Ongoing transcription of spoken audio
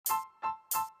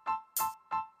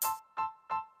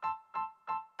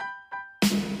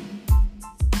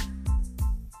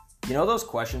You know those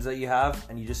questions that you have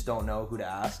and you just don't know who to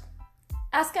ask?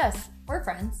 Ask us. We're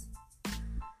friends.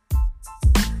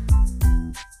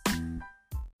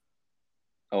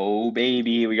 Oh,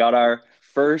 baby. We got our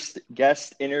first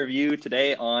guest interview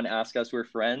today on Ask Us, We're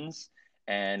Friends,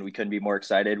 and we couldn't be more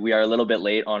excited. We are a little bit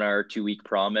late on our 2-week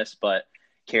promise, but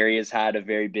Carrie has had a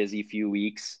very busy few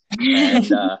weeks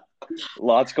and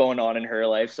lots going on in her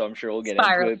life, so I'm sure we'll get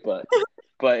into it, but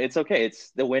it's okay. It's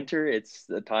the winter. It's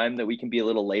the time that we can be a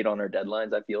little late on our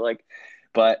deadlines, I feel like.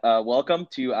 But welcome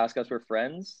to Ask Us, We're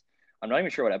Friends. I'm not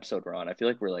even sure what episode we're on. I feel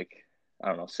like we're like, I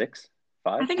don't know, 6,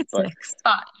 5? I think it's but 6.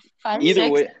 5, either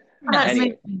 6. way, No,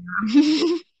 anyway,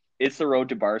 it's the road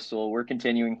to Barstool. We're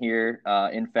continuing here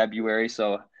in February,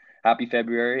 so happy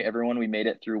February, everyone. We made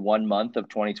it through 1 month of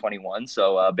 2021,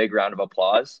 so a big round of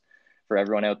applause for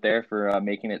everyone out there for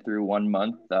making it through 1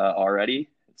 month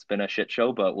already. It's been a shit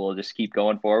show, but we'll just keep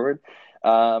going forward.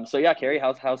 So yeah, Carrie,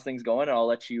 how's things going? And I'll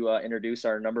let you introduce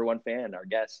our number one fan, our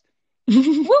guest.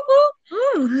 Woo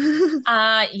woo.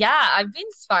 Yeah, I've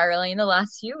been spiraling the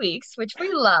last few weeks, which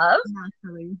we love.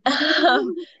 Naturally.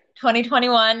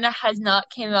 2021 has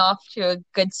not came off to a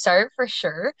good start for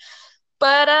sure,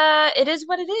 but it is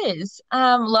what it is.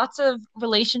 Lots of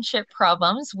relationship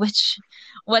problems, which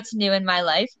what's new in my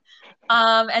life.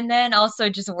 And then also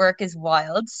just work is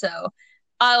wild. So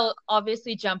I'll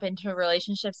obviously jump into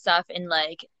relationship stuff in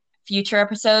like future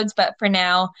episodes, but for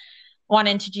now, want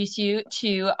to introduce you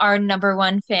to our number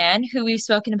one fan who we've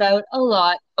spoken about a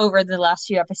lot over the last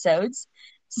few episodes.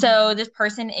 So this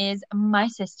person is my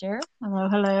sister,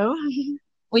 Hello.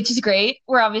 which is great.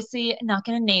 We're obviously not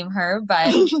going to name her, but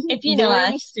if you know Very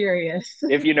us, mysterious.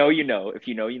 If you know, you know. If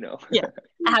you know, you know. Yeah.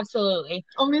 absolutely.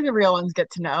 Only the real ones get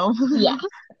to know. Yeah.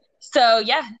 So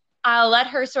yeah, I'll let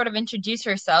her sort of introduce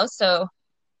herself. So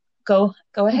go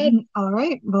ahead. All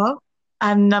right. Well,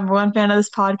 I'm number one fan of this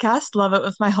podcast. Love it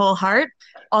with my whole heart.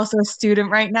 Also a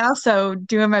student right now, so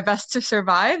doing my best to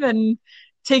survive and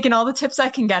taking all the tips I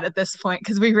can get at this point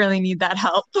because we really need that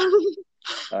help.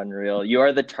 Unreal. You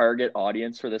are the target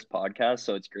audience for this podcast,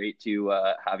 so it's great to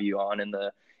have you on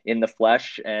in the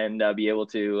flesh and be able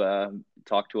to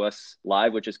talk to us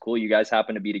live, which is cool. You guys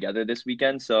happen to be together this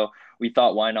weekend, so we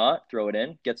thought, why not throw it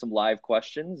in, get some live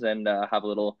questions, and have a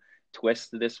little twist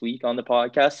this week on the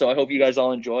podcast. So I hope you guys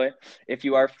all enjoy. If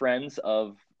you are friends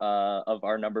of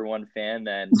our number one fan,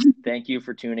 then thank you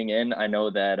for tuning in. I know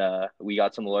that we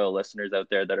got some loyal listeners out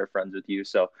there that are friends with you,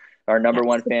 so our number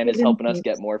one fan is helping us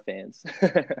get more fans.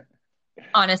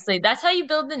 Honestly, that's how you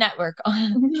build the network.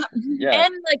 Yeah.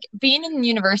 And like being in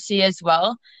university as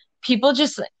well, people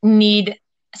just need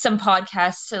some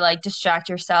podcasts to like distract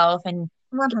yourself and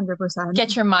 100%.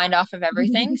 get your mind off of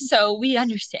everything. So we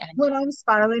understand. When I'm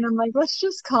spiraling, I'm like, let's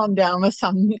just calm down with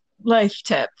some life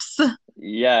tips.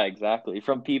 Yeah, exactly.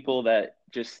 From people that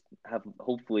just have,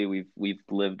 hopefully we've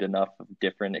lived enough of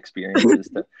different experiences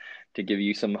to give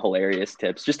you some hilarious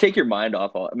tips. Just take your mind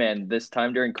off all, man, this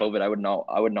time during COVID, I would not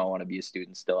want to be a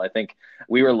student still. I think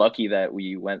we were lucky that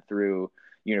we went through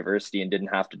university and didn't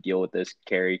have to deal with this,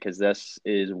 Carrie, because this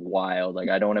is wild. Like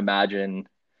I don't imagine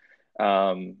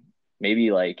maybe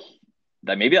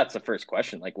that's the first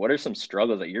question. Like what are some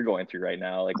struggles that you're going through right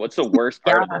now? Like what's the worst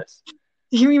part of this?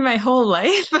 You mean my whole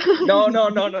life? No. Just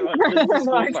the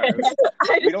school Okay. part.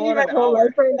 I We just don't mean want my an whole hour.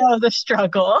 life right now is a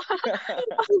struggle.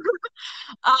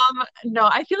 No,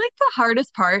 I feel like the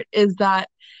hardest part is that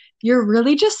you're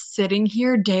really just sitting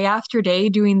here day after day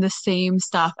doing the same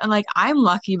stuff. And like, I'm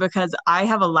lucky because I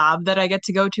have a lab that I get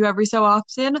to go to every so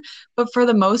often. But for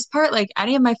the most part, like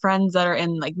any of my friends that are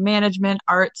in like management,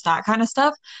 arts, that kind of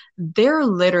stuff, they're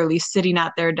literally sitting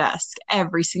at their desk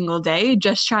every single day,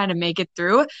 just trying to make it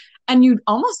through. And you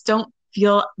almost don't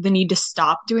feel the need to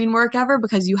stop doing work ever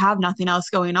because you have nothing else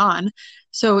going on.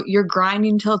 So you're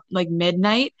grinding till like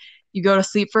midnight. You go to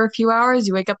sleep for a few hours.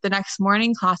 You wake up the next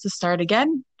morning, classes start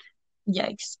again.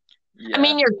 Yikes. Yeah. I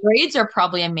mean, your grades are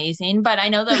probably amazing, but I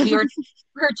know that we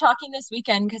were talking this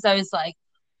weekend because I was like,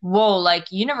 whoa,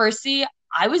 like university,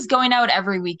 I was going out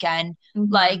every weekend.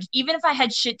 Like, even if I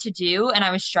had shit to do and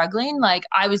I was struggling, like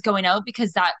I was going out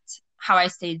because that's how I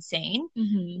stayed sane.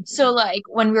 So like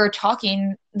when we were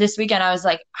talking this weekend, I was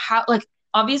like, how, like,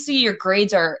 obviously your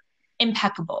grades are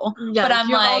impeccable, Yeah, but I'm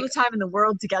you have all like, the time in the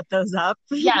world to get those up.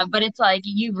 yeah, but it's like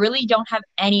you really don't have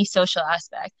any social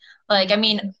aspect. Like, I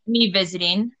mean, me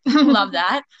visiting, love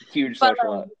that. Huge But,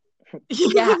 social up.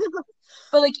 Yeah.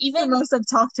 But like The even most I've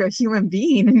talked to a human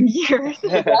being in years.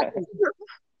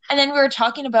 and then we were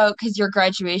talking about because your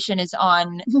graduation is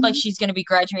on, like she's going to be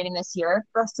graduating this year.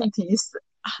 Rest in peace.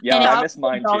 Yeah, And I missed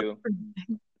mine too.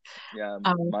 Yeah,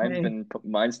 Okay.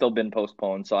 mine's still been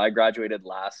postponed. So I graduated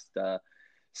last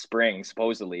spring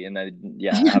supposedly, and then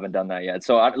I haven't done that yet.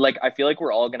 So I feel like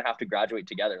we're all gonna have to graduate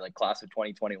together. Like class of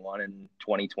 2021 and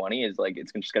 2020 is like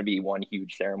it's just gonna be one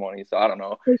huge ceremony. So I don't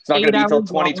know. It's not gonna be till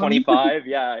 2025.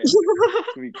 Yeah, it's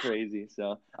gonna be crazy.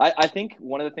 So I think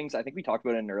one of the things I think we talked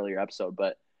about in an earlier episode,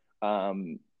 but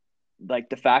like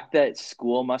the fact that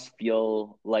school must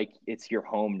feel like it's your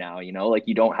home now, you know, like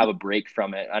you don't have a break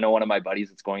from it. I know one of my buddies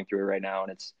that's going through it right now,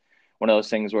 and it's one of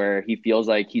those things where he feels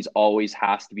like he's always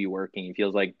has to be working. He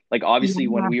feels like obviously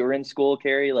when we were in school,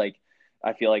 Carrie, like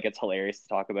I feel like it's hilarious to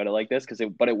talk about it like this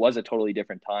but it was a totally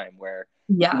different time where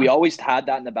we always had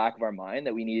that in the back of our mind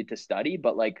that we needed to study,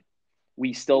 but like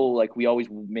we still like we always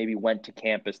maybe went to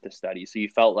campus to study. So you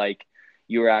felt like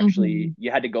you were actually you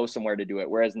had to go somewhere to do it.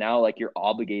 Whereas now like you're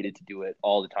obligated to do it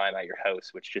all the time at your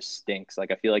house, which just stinks.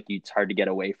 Like I feel like it's hard to get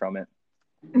away from it.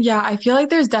 Yeah, I feel like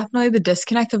there's definitely the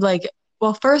disconnect of like,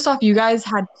 well, first off, you guys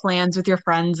had plans with your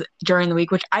friends during the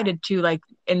week, which I did too, like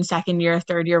in second year,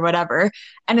 third year, whatever.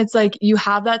 And it's like you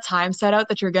have that time set out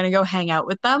that you're going to go hang out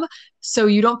with them. So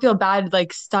you don't feel bad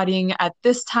like studying at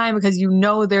this time because you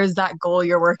know there's that goal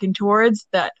you're working towards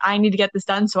that I need to get this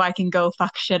done so I can go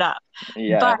fuck shit up.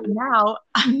 Yeah. But now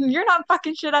you're not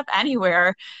fucking shit up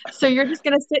anywhere. So you're just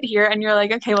going to sit here and you're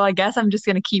like, okay, well, I guess I'm just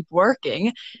going to keep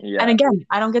working. Yeah. And again,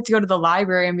 I don't get to go to the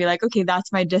library and be like, okay,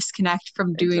 that's my disconnect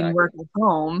from doing work at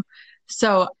home.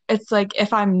 So it's like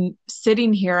if I'm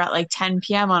sitting here at like 10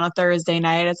 p.m. on a Thursday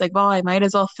night, it's like, well, I might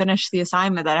as well finish the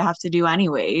assignment that I have to do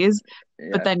anyways. Yeah.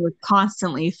 But then you're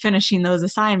constantly finishing those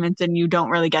assignments and you don't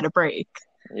really get a break.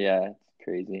 Yeah, it's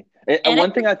crazy. And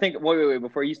one thing I think, wait,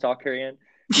 before you talk, Carrie Ann,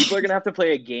 people are going to have to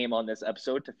play a game on this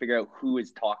episode to figure out who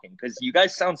is talking because you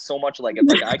guys sound so much like it.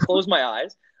 Like I close my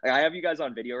eyes. Like, I have you guys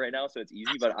on video right now, so it's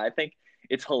easy, but I think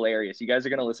it's hilarious. You guys are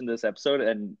going to listen to this episode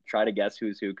and try to guess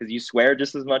who's who because you swear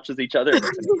just as much as each other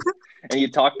and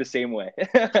you talk the same way.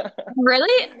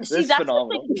 Really? See, that's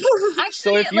phenomenal. Actually,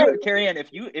 so if you, Carrie Ann,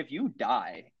 if you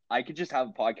die, I could just have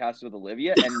a podcast with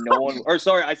Olivia and no one, or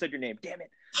sorry, I said your name. Damn it.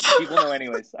 People know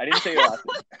anyways. I didn't say your last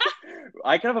name.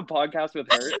 I could have a podcast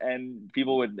with her and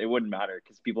it wouldn't matter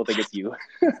because people think it's you.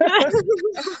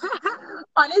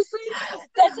 Honestly,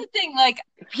 that's the thing. Like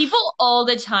people all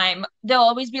the time, they'll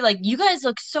always be like, you guys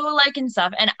look so alike and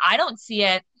stuff. And I don't see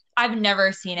it. I've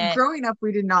never seen it. Growing up,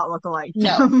 we did not look alike.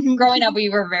 No, growing up, we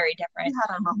were very different. We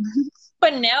had our moments.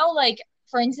 But now, like,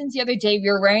 for instance, the other day, we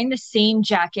were wearing the same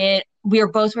jacket. We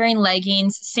were both wearing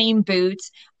leggings, same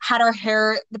boots, had our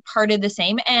hair parted the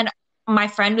same. And my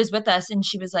friend was with us and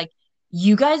she was like,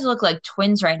 you guys look like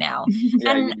twins right now.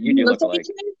 Yeah, and you do look alike.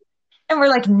 And we're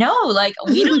like, no, like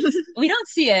we don't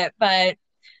see it, but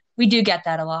we do get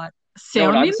that a lot.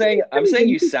 No, I'm saying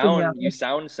you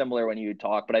sound similar when you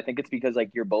talk, but I think it's because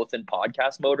like you're both in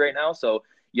podcast mode right now. So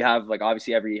you have like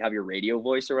obviously you have your radio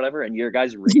voice or whatever, and your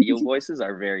guys' radio voices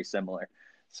are very similar.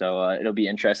 So it'll be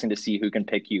interesting to see who can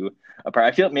pick you apart.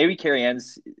 I feel maybe Carrie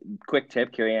Ann's quick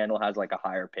tip. Carrie Ann has like a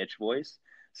higher pitch voice.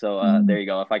 So there you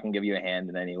go. If I can give you a hand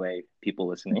in any way, people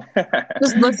listening.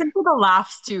 Just listen to the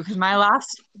laughs too, because my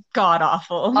laughs god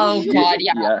awful. Oh God,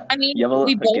 yeah. I mean, you have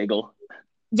a giggle.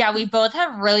 Yeah, we both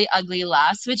have really ugly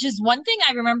laughs, which is one thing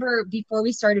I remember before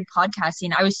we started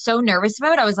podcasting. I was so nervous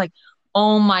about it. I was like,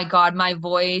 oh my God, my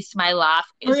voice, my laugh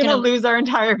is going to lose our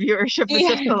entire viewership with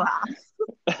just the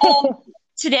laugh.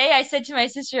 Today I said to my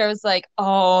sister, I was like,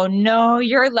 oh no,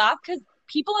 your laugh, because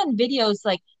people on videos,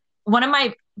 like one of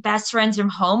my best friends from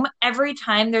home, every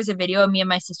time there's a video of me and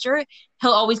my sister,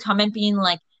 he'll always comment being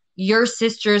like, your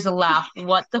sister's a laugh.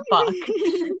 What the fuck?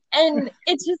 And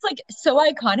it's just like so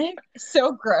iconic,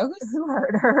 so gross. Who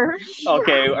hurt her?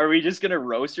 Okay, are we just gonna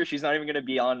roast her? She's not even gonna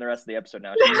be on the rest of the episode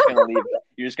now. She's just gonna leave.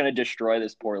 You're just gonna destroy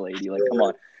this poor lady. Like, come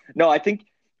on. No, I think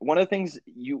one of the things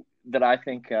I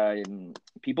think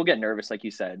people get nervous, like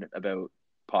you said, about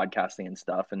podcasting and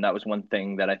stuff, and that was one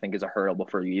thing that I think is a hurdle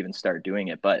before you even start doing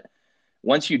it. But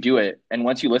once you do it, and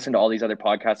once you listen to all these other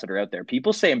podcasts that are out there,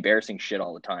 people say embarrassing shit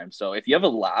all the time. So if you have a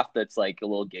laugh that's like a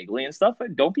little giggly and stuff,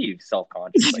 don't be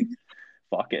self-conscious. Like,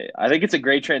 fuck it. I think it's a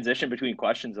great transition between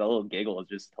questions. A little giggle is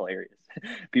just hilarious.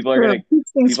 People are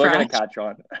gonna catch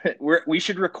on. We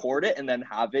should record it and then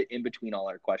have it in between all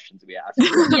our questions we ask.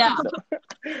 Yeah.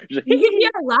 You can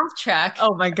hear a laugh track.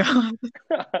 Oh my God.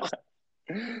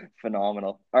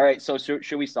 Phenomenal. All right, so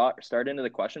should we start into the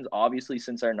questions? Obviously,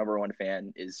 since our number one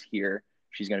fan is here,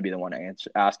 she's going to be the one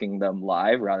asking them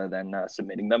live rather than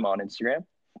submitting them on Instagram.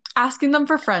 Asking them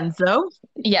for friends, though.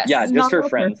 Yes. Yeah, just for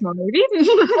friends. Well,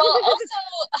 also,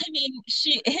 I mean,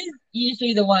 she is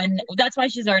usually the one. That's why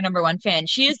she's our number one fan.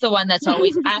 She is the one that's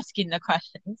always asking the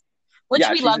questions. which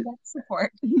Yeah, we love that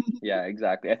support. yeah,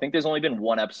 exactly. I think there's only been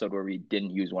one episode where we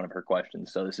didn't use one of her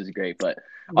questions, so this is great. But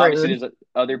obviously, Rude. there's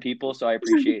other people, so I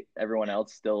appreciate everyone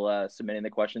else still submitting the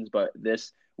questions. But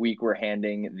this week, we're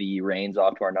handing the reins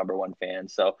off to our number one fan.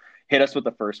 So hit us with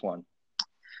the first one.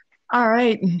 All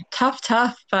right.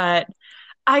 Tough, but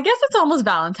I guess it's almost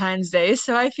Valentine's Day,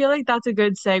 so I feel like that's a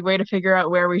good segue to figure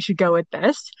out where we should go with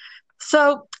this.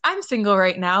 So I'm single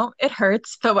right now. It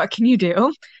hurts, but what can you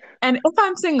do? And if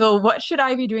I'm single, what should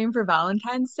I be doing for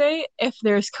Valentine's Day? If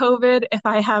there's COVID, if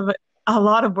I have a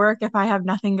lot of work, if I have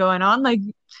nothing going on, like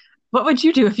what would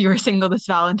you do if you were single this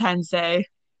Valentine's Day?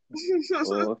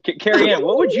 Well, Carrie Ann,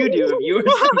 what would you do if you were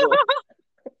single?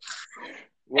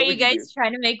 What Are you would guys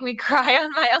trying to make me cry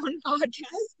on my own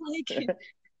podcast? Like,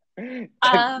 do?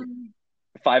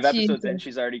 5 episodes in, Jesus.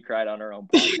 she's already cried on her own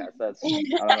podcast. I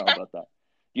don't know about that.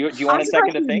 Do you want I'm a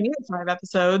second surprised to you think? made it 5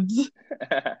 episodes.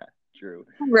 True.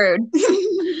 Rude.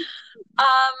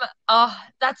 Oh,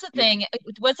 that's the thing.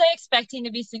 Was I expecting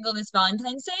to be single this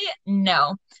Valentine's Day?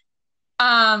 No.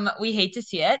 We hate to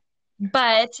see it,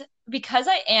 but because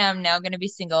I am now going to be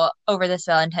single over this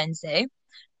Valentine's Day,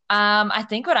 I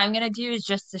think what I'm going to do is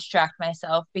just distract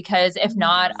myself because if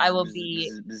not, I will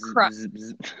be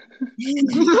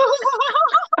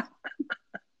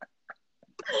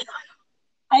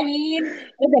I mean,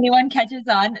 if anyone catches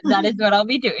on, that is what I'll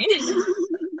be doing.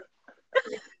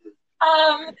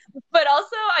 But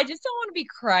also I just don't want to be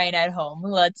crying at home,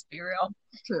 let's be real.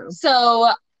 True.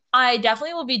 So I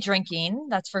definitely will be drinking,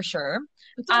 that's for sure.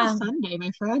 It's on a Um, Sunday,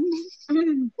 my friend.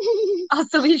 I'll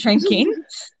still be drinking.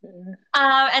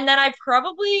 And then I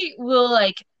probably will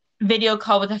like video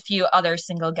call with a few other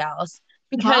single gals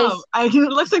because Wow, it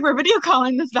looks like we're video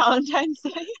calling this Valentine's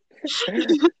Day.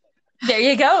 there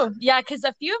you go. Yeah, because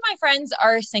a few of my friends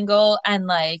are single and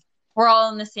like we're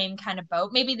all in the same kind of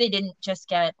boat. Maybe they didn't just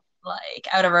get like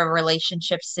out of a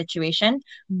relationship situation,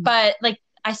 but like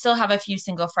I still have a few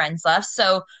single friends left.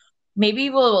 So maybe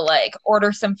we'll like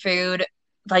order some food,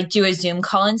 like do a Zoom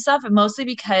call and stuff, mostly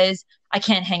because I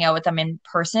can't hang out with them in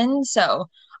person. So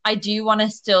I do want to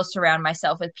still surround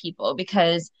myself with people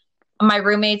because my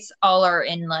roommates all are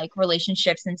in like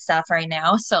relationships and stuff right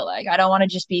now. So like I don't want to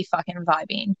just be fucking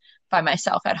vibing by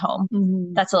myself at home.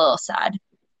 Mhm. That's a little sad.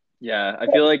 Yeah, I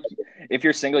feel like if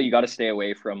you're single, you got to stay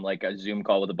away from like a Zoom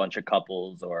call with a bunch of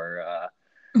couples or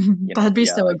That'd be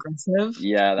so like, aggressive.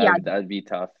 yeah, Yeah. that'd be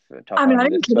tough I'm on not you,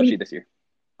 even especially kidding. this year.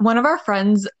 One of our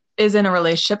friends is in a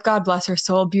relationship. God bless her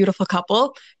soul, beautiful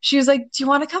couple. She was like, "Do you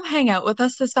want to come hang out with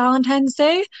us this Valentine's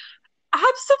Day?"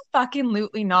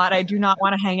 Absolutely not. I do not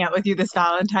want to hang out with you this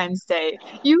Valentine's Day.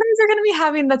 You guys are going to be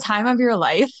having the time of your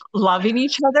life, loving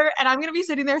each other, and I'm going to be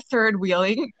sitting there third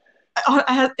wheeling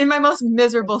in my most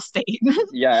miserable state.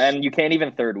 Yeah, and you can't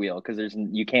even third wheel because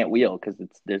you can't wheel because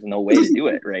there's no way to do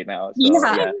it right now. So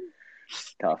Yeah.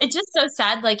 tough. It's just so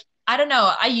sad. Like, I don't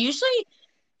know. I usually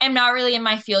am not really in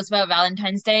my feels about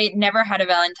Valentine's Day. Never had a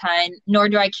Valentine, nor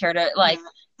do I care to like. Yeah,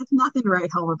 it's nothing to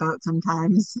write home about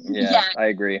sometimes. Yeah, I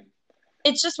agree.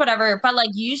 It's just whatever. But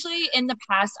like usually in the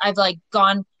past, I've like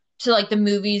gone to like the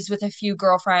movies with a few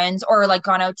girlfriends or like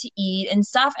gone out to eat and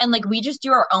stuff. And like we just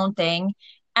do our own thing.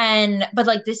 But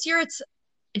like this year it's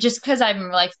just because I'm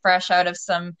like fresh out of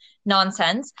some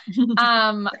nonsense.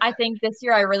 I think this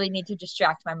year I really need to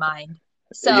distract my mind.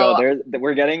 So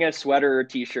We're getting a sweater or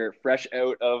t-shirt fresh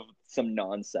out of some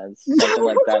nonsense, something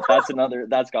like that.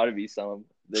 That's got to be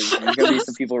there's going to be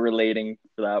some people relating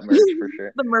to that merch for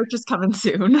sure. The merch is coming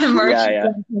soon. the merch Yeah.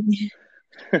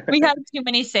 we have too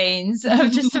many sayings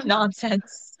of just some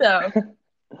nonsense. So,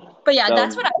 but yeah,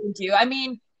 that's what I would do. I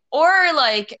mean, or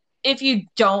like if you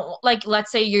don't like,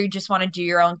 let's say you just want to do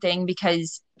your own thing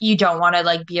because you don't want to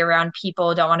like be around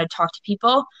people, don't want to talk to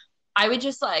people. I would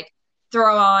just like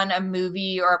throw on a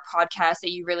movie or a podcast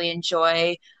that you really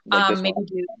enjoy. Like this Maybe one.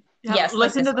 do Yeah, yes, like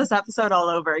listen to one. this episode all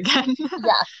over again.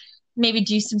 Yeah, maybe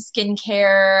do some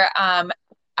skincare.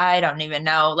 I don't even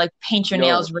know, like paint your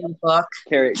nails, read a book.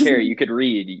 Carrie, you could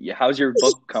read. How's your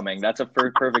book coming? That's a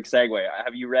perfect segue.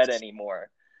 Have you read any more?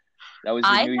 That was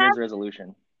your New Year's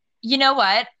resolution. You know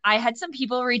what? I had some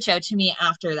people reach out to me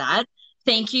after that.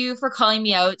 Thank you for calling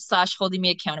me out / holding me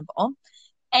accountable.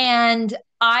 And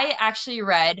I actually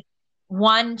read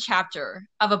one chapter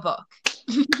of a book.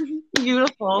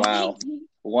 Beautiful. Wow.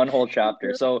 One whole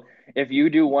chapter. So if you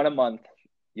do one a month,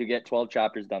 you get 12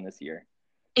 chapters done this year.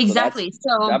 Exactly.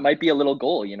 So that might be a little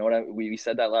goal. You know what? We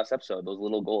said that last episode. Those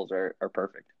little goals are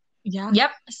perfect. Yeah.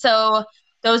 Yep. So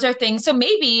those are things. So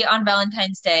maybe on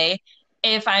Valentine's Day,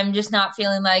 if I'm just not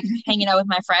feeling like hanging out with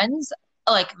my friends,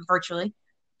 like virtually,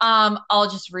 I'll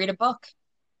just read a book.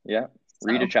 Yeah.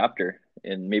 Read a chapter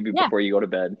and maybe before you go to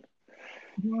bed.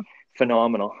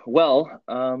 Phenomenal. Well,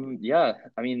 yeah,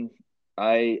 I mean,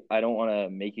 I don't want to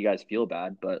make you guys feel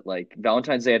bad, but like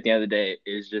Valentine's Day at the end of the day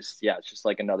is just, yeah, it's just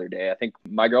like another day. I think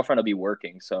my girlfriend will be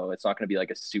working, so it's not going to be like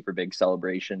a super big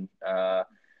celebration.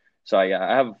 So yeah,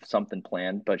 I have something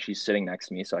planned, but she's sitting next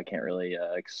to me, so I can't really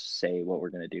say what we're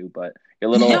gonna do. But a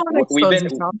You don't little, want to we've expose been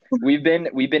yourself.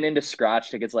 we've been into scratch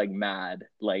tickets like mad,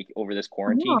 like over this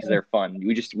quarantine because Oh, they're fun.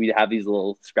 We have these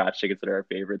little scratch tickets that are our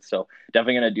favorites, so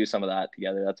definitely gonna do some of that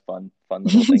together. That's fun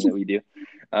little thing that we do.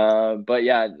 But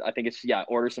yeah, I think it's yeah,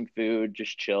 order some food,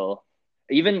 just chill.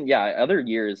 Even yeah, other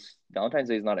years Valentine's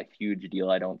Day is not a huge deal,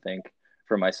 I don't think,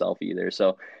 for myself either.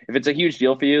 So if it's a huge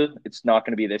deal for you, it's not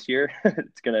going to be this year.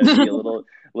 It's going to be a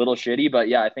little shitty. But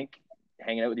yeah, I think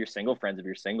hanging out with your single friends, if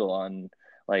you're single, on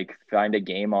like find a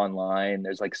game online.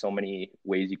 There's like so many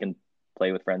ways you can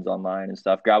play with friends online and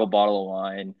stuff. Grab a bottle of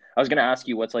wine. I was going to ask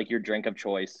you what's like your drink of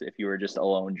choice if you were just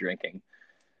alone drinking.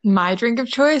 my drink of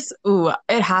choice? Ooh,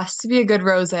 it has to be a good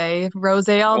rosé.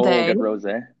 Rosé all Oh, day. good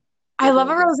rosé. I Good love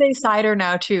a rosé. rosé cider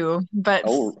now too, but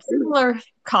Oh, similar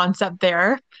concept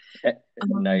there. eh,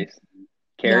 Um, nice.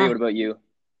 Carrie, yeah. what about you?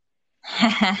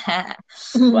 Black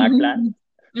flat.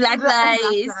 Black, Black black,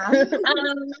 flies. black.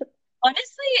 Um,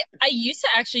 honestly, I used to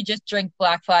actually just drink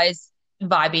black flies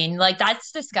vibing. Like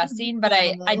that's disgusting, but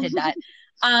I Animal. did that.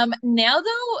 Now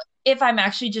though, if I'm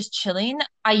actually just chilling,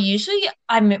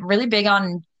 I'm really big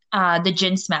on the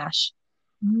gin smash.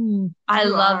 I You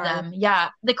love are. them. Yeah,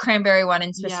 the cranberry one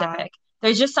in Yeah, specific.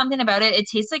 There's just something about it. It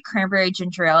tastes like cranberry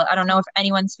ginger ale. I don't know if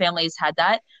anyone's family has had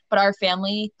that, but our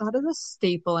family, that is a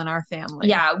staple in our family.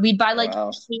 yeah, we buy like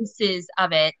Wow. cases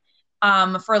of it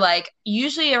for like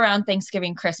usually around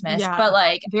Thanksgiving, Christmas, Yeah, but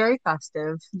like very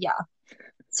festive. yeah.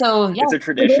 So yeah, It's a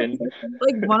tradition.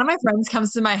 Like one of my friends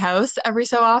comes to my house every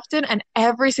so often, and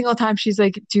every single time she's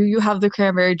like, "Do you have the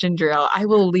cranberry ginger ale? I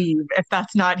will leave if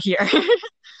that's not here."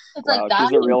 it's like Wow, that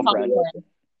she's a and real friend. popcorn.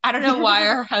 I don't know why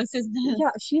our house is Yeah,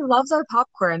 she loves our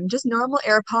popcorn, just normal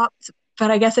air pops,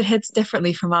 but I guess it hits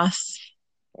differently from us.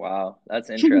 Wow, that's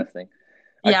interesting.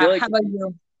 I feel yeah. How like about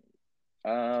you?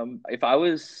 if I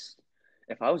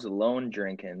was alone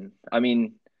drinking, I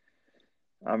mean,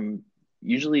 I'm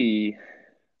usually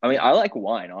I mean, I like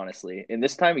wine, honestly. In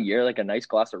this time of year, like a nice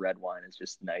glass of red wine is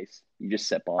just nice. You just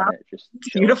sip on it, just That's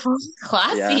chill. beautiful. Yeah.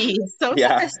 Classy. So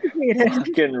Yeah. sophisticated.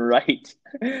 Fucking right.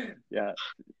 Yeah.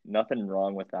 Nothing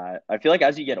wrong with that. I feel like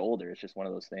as you get older, it's just one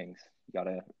of those things.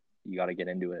 You gotta get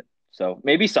into it. So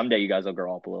maybe someday you guys will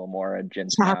grow up a little more at gin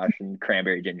Yeah, smash and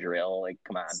cranberry ginger ale. Like,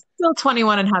 come on. still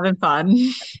 21 and having fun.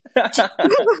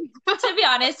 To be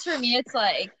honest, for me, it's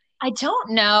like I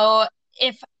don't know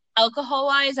if alcohol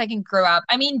wise I can grow up.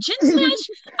 I mean, gin smash,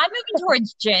 I'm moving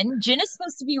towards gin. Gin is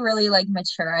supposed to be really like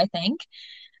mature, I think.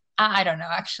 I don't know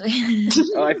actually.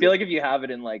 Oh, I feel like if you have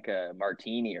it in like a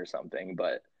martini or something,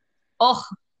 but Oh,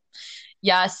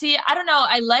 yeah. See, I don't know.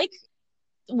 I like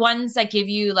ones that give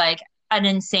you like an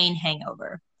insane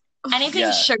hangover. Anything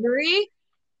yeah. sugary,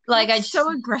 like That's so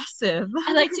aggressive.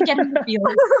 I like to get in the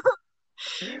feels.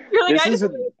 You're like, This I is just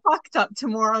want to be fucked up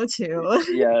tomorrow too.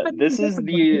 Yeah, But this is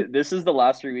differently. the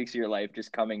last 3 weeks of your life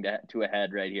just coming to a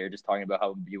head right here, just talking about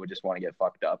how you would just want to get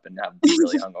fucked up and have be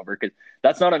really hungover because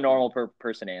that's not a normal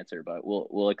person answer, but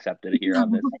we'll accept it here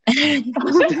on this.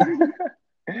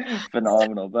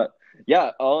 Phenomenal, but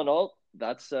yeah, all in all,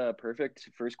 that's a perfect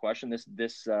first question.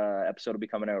 This episode will be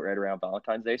coming out right around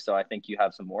Valentine's Day, so I think you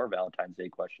have some more Valentine's Day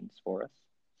questions for us.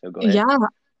 So go ahead. Yeah.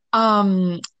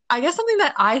 Um, I guess something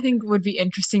that I think would be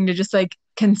interesting to just like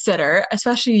consider,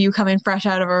 especially you coming fresh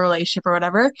out of a relationship or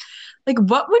whatever, like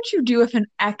what would you do if an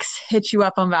ex hit you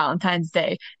up on Valentine's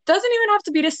Day? Doesn't even have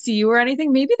to be to see you or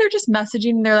anything. Maybe they're just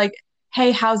messaging and they're like,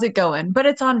 "Hey, how's it going?" But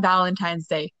it's on Valentine's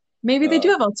Day. Maybe they do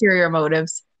Uh, have ulterior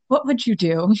motives. What would you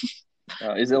do?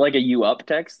 is it like a you up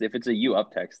text? If it's a you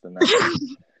up text, then that's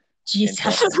Jesus.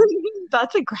 interesting.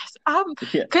 That's aggressive.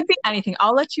 Yeah. Could be anything.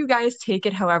 I'll let you guys take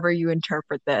it however you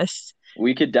interpret this.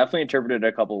 We could definitely interpret it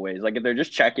a couple ways. Like if they're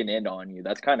just checking in on you,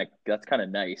 that's kind of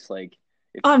nice. Like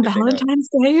if On if they know, Valentine's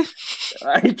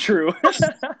Day? true.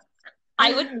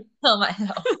 I would kill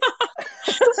myself.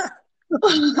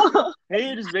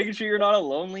 Hey, just making sure you're not a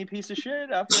lonely piece of shit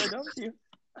after I dumped you.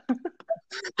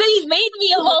 They made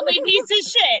me a lonely piece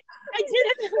of shit. I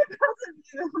didn't.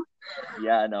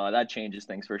 Yeah, no, that changes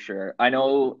things for sure. I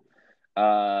know.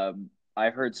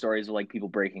 I've heard stories of like people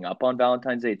breaking up on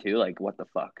Valentine's Day too. Like, what the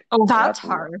fuck? Oh, That's That's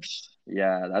harsh.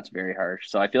 yeah, that's very harsh.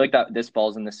 So I feel like that this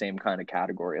falls in the same kind of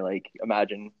category. Like,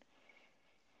 imagine.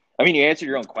 I mean, you answered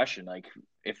your own question. Like,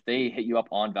 if they hit you up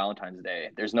on Valentine's Day,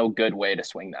 there's no good way to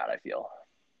swing that, I feel.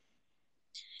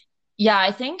 yeah,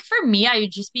 I think for me, I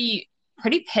would just be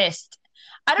pretty pissed.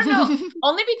 I don't know.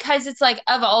 Only because it's like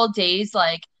of all days,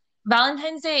 like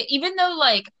Valentine's Day, even though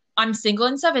like I'm single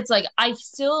and stuff, it's like I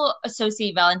still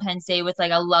associate Valentine's Day with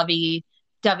like a lovey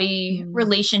dovey Mm.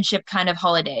 relationship kind of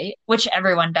holiday, which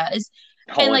everyone does.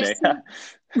 And like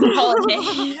Holiday.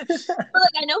 holiday. But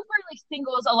like I know for like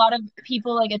singles, a lot of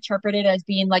people like interpret it as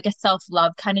being like a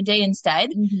self-love kind of day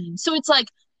instead. Mhm. So it's like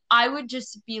I would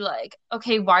just be like,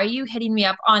 okay, why are you hitting me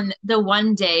up on the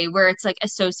one day where it's like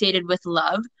associated with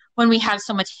love when we have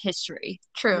so much history?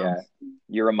 True. Yeah,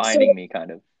 you're So reminding me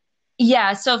kind of.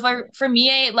 yeah, so if I Yeah. for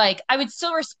me, like I would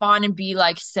still respond and be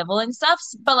like civil and stuff,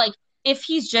 but like if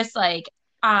he's just like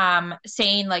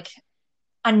saying like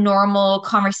a normal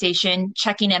conversation,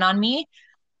 checking in on me,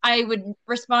 I would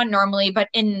respond normally, but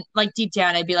in like deep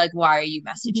down, I'd be like, why are you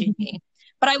messaging me?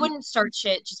 But I wouldn't start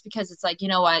shit just because it's like, you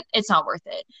know what? It's not worth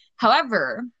it.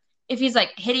 However, if he's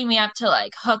like hitting me up to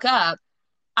like hook up,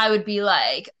 I would be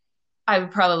like, I would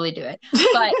probably do it.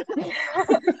 But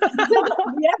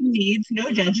We have needs, no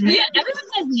judgment. yeah, everyone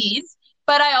has needs.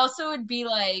 But I also would be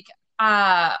like,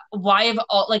 why have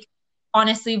all like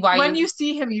honestly, When you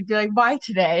see him, you'd be like, why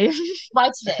today?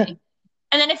 why today?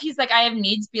 And then if he's like, I have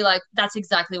needs, be like, that's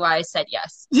exactly why I said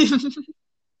yes.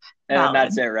 And then Valid.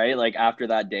 that's it, right? Like after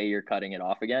that day, you're cutting it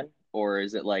off again, or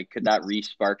is it like could that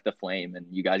re-spark the flame and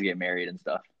you guys get married and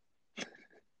stuff?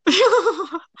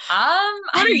 What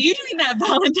are I- you doing that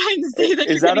Valentine's Day that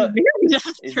Is you're that a- getting married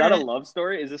after? Is that a love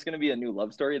story? Is this going to be a new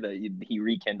love story that he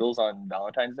rekindles on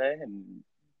Valentine's Day? And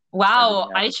wow,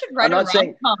 everything I happens? should I'm write a not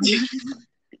saying. rom-com.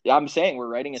 Yeah, I'm saying we're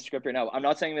writing a script right now. I'm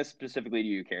not saying this specifically to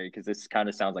you, Carrie, because this kind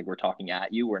of sounds like we're talking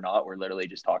at you. We're not. We're literally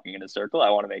just talking in a circle.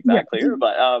 I want to make that clear.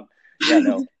 But yeah,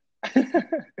 no.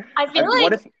 I feel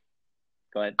What like if?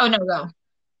 Go ahead. oh no, go.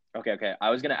 Okay. I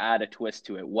was gonna add a twist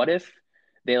to it. What if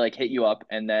they like hit you up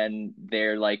and then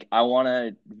they're like, "I want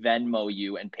to Venmo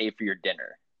you and pay for your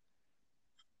dinner."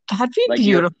 That'd be Like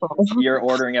beautiful. you're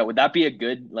ordering it. Would that be a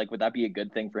good Would that be a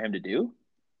good thing for him to do?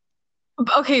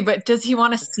 Okay, but does he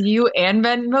want to see you and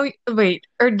Venmo? Wait,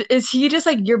 or is he just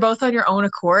like you're both on your own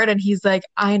accord and he's like,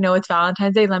 I know it's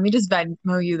Valentine's Day, let me just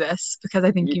Venmo you this because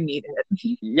I think Ye- you need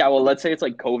it. Yeah, well, let's say it's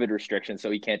like COVID restrictions, so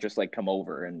he can't just like come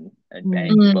over and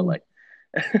bang. Mm. But like,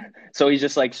 so he's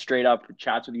just like straight up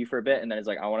chats with you for a bit, and then it's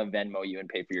like, I want to Venmo you and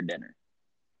pay for your dinner.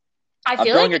 I I'm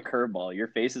feel throwing like a curveball. Your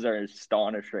faces are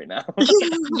astonished right now.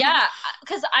 yeah,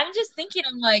 because I'm just thinking,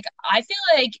 I'm like, I feel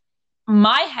like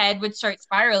my head would start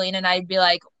spiraling and I'd be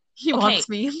like, He okay, wants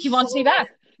me. he wants me back.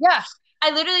 Yeah. I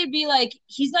literally be like,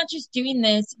 he's not just doing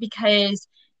this because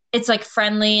it's like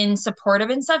friendly and supportive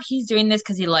and stuff. He's doing this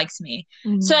because he likes me.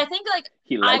 Mm. So I think like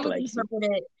He I like would likes you.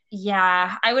 interpret it,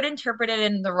 yeah, I would interpret it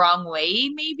in the wrong way,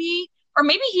 maybe. Or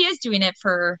maybe he is doing it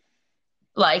for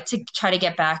like to try to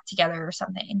get back together or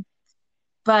something.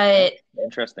 But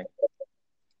Interesting.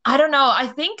 I don't know. I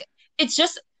think it's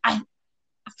just, I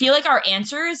feel like our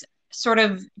answers sort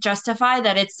of justify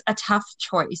that it's a tough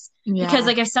choice. Yeah. Because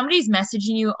like if somebody's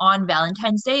messaging you on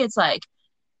Valentine's Day, it's like,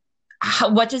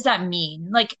 what does that mean?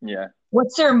 Like, Yeah.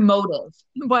 what's their motive?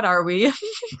 What are we?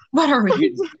 What are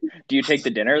we? Do you take the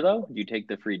dinner though? Do you take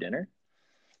the free dinner?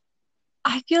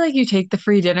 I feel like you take the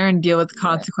free dinner and deal with the Yeah.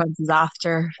 consequences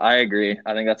after. I agree.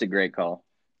 I think that's a great call.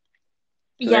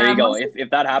 So Yeah, there you go. most- If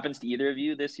that happens to either of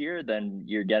you this year, then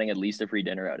you're getting at least a free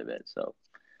dinner out of it. So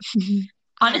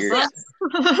honestly, Cheers.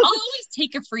 I'll always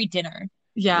take a free dinner.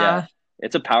 Yeah.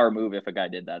 it's a power move if a guy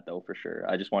did that though, for sure.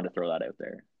 I just wanted to throw that out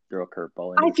there. Throw a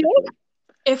curveball in. I your feel situation.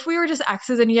 If we were just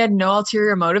exes and he had no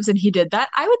ulterior motives and he did that,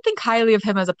 I would think highly of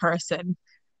him as a person.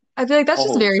 I'd be like, that's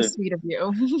just Oh, very so- sweet of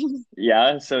you.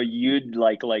 Yeah, so you'd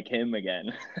like him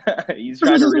again. He's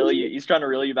trying to reel you. He's trying to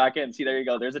reel you back in. See, there you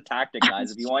go. There's a tactic,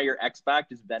 guys. If you want your ex back,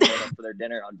 just Venmo them for their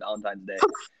dinner on Valentine's Day.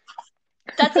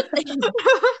 That's the thing.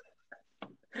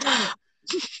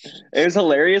 It was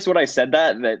hilarious when I said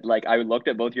that like I looked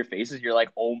at both your faces. You're like,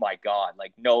 oh my god,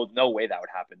 like no way that would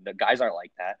happen. The guys aren't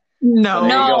like that. So No. there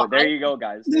No, you go. There you go,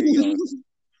 guys. There you go.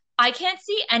 I can't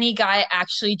see any guy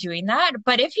actually doing that.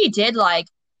 But if he did, like,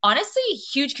 honestly,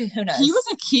 huge kahunas. He was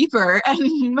a keeper,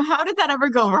 and how did that ever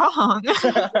go wrong? And that's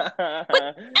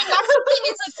the thing.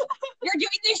 It's like, you're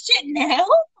doing this shit now?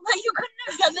 Like, you couldn't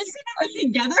have done this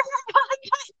together?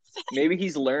 Maybe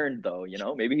he's learned though,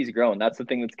 maybe he's grown. That's the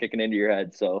thing that's kicking into your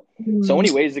head. So many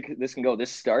ways this can go.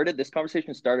 This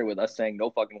conversation started with us saying no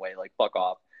fucking way, like fuck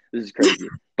off. This is crazy.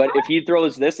 But if he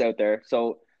throws this out there,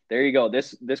 so there you go.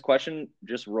 This question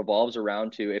just revolves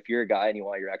around to if you're a guy and you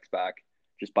want your ex back,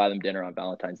 just buy them dinner on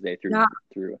Valentine's Day through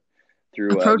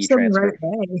Approach them the e-transfer. right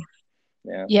way.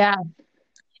 Yeah. Yeah.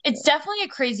 It's definitely a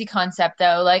crazy concept,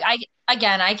 though. Like,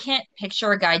 I can't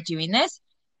picture a guy doing this.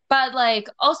 But, like,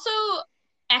 also,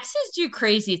 exes do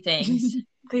crazy things.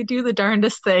 They do the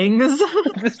darndest things.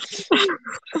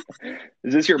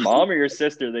 Is this your mom or your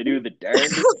sister? They do the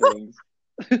darndest things.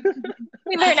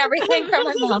 We learn everything from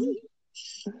our mom.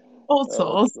 Old Oh,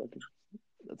 souls.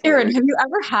 that's Aaron, hilarious. have you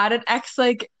ever had an ex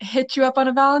like hit you up on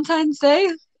a Valentine's Day?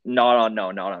 Not on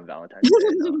Valentine's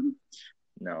Day.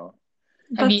 No.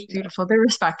 Have That's you? beautiful. They're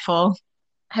respectful.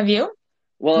 Have you?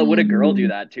 Well, would a girl do Mm,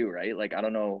 that too, right? Like, I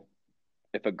don't know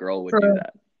if a girl would for- do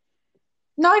that.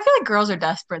 No, I feel like girls are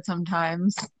desperate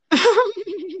sometimes.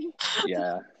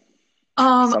 Yeah,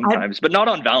 I sometimes, but not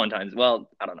on Valentine's. Well,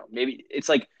 I don't know. Maybe it's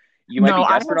like you might no, be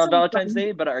I have desperate on some Valentine's friends.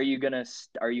 Day, but are you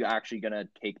actually gonna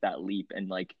take that leap and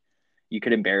like you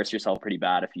could embarrass yourself pretty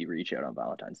bad if you reach out on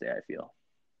Valentine's Day, I feel.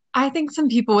 I think some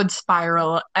people would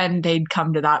spiral and they'd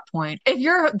come to that point. If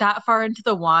you're that far into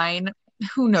the wine,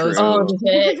 who knows? Oh, True.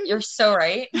 shit. You're so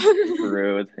right.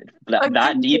 True. Like, That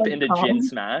I'd be deep like, into "Oh." gin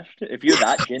smashed. If you're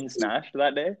that gin smashed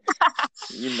that day,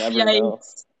 you never know.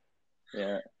 Yikes.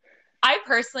 Yeah. I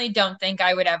personally don't think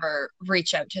I would ever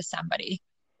reach out to somebody.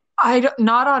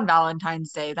 Not on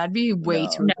Valentine's Day. That'd be way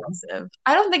too No. No. aggressive.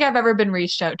 I don't think I've ever been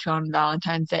reached out to on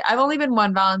Valentine's Day. I've only been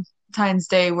one Valentine's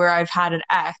Day where I've had an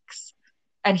ex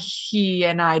and he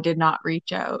and I did not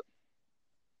reach out.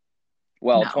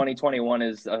 Well, No. 2021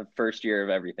 is a first year of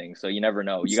everything, so you never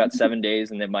know. You got 7 days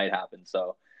and it might happen.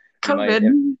 So you might,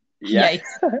 COVID. yeah.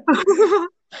 Yikes.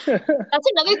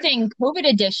 That's another thing, COVID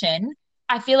edition.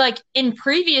 I feel like in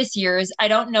previous years, I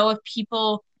don't know if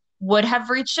people would have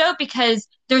reached out because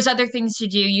there's other things to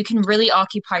do. You can really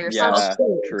occupy yourself. Yeah,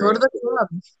 Go to true. the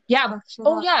club. Yeah.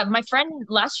 Oh, yeah. My friend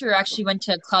last year actually went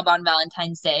to a club on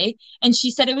Valentine's Day, and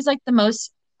she said it was like the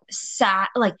most sad,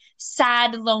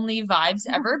 lonely vibes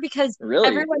ever because Really?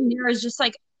 everyone there is just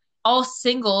like all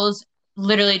singles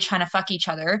literally trying to fuck each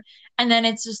other. And then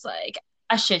it's just like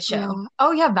a shit show. Yeah.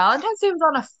 Oh yeah, Valentine's Day was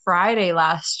on a Friday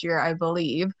last year, I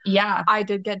believe. Yeah. I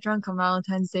did get drunk on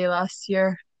Valentine's Day last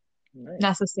year. Nice.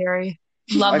 Necessary.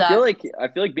 Love I that. feel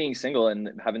like being single and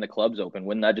having the clubs open,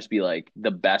 wouldn't that just be like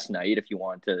the best night if you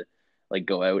want to like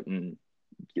go out and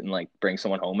like bring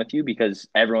someone home with you because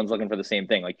everyone's looking for the same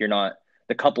thing. Like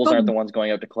the couples aren't the ones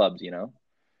going out to clubs, you know?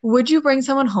 Would you bring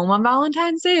someone home on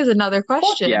Valentine's Day is another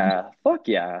question. Fuck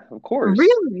yeah, of course.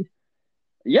 Really?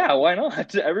 Yeah, why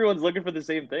not? Everyone's looking for the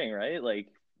same thing, right? Like,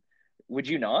 would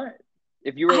you not?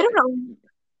 If you were, I don't know.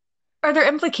 Are there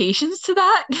implications to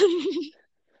that?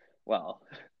 well,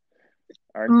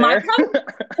 aren't My there?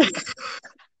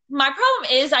 My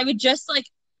problem is I would just like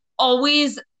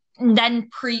always then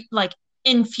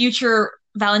in future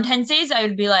Valentine's Days, I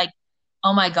would be like,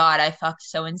 oh my God, I fucked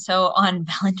so and so on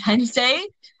Valentine's Day.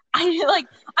 You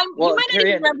Well, might not Carrie,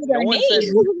 even remember their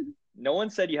name. no one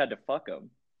said you had to no them.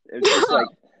 It's just like,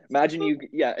 imagine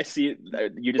see,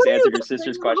 you just answered your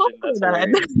sister's question. That's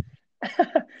hilarious.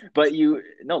 But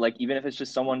like, even if it's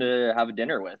just someone to have a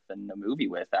dinner with and a movie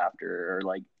with after, or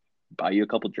like buy you a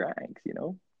couple drinks, you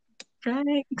know?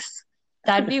 Thanks.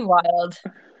 That'd be wild.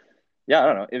 Yeah, I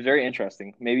don't know. It was very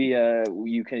interesting. Maybe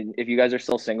you can, if you guys are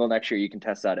still single next year, you can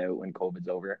test that out when COVID's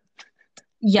over.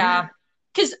 Yeah.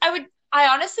 Because I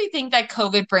honestly think that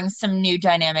COVID brings some new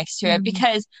dynamics to it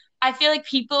because I feel like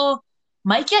people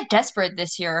might get desperate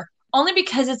this year only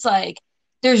because it's like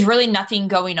there's really nothing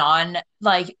going on,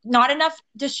 like not enough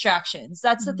distractions.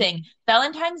 That's the thing.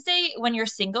 Valentine's Day, when you're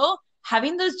single,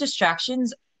 having those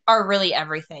distractions are really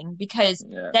everything because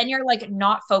then you're like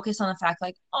not focused on the fact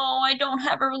like, oh, I don't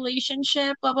have a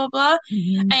relationship, blah, blah, blah.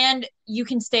 And you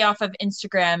can stay off of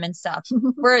Instagram and stuff.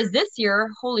 Whereas this year,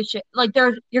 holy shit, like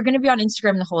you're going to be on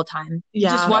Instagram the whole time.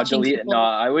 Yeah. Just watching people. No,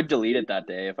 I would delete it that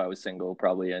day if I was single,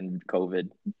 probably in COVID.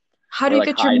 How do you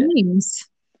like get your memes?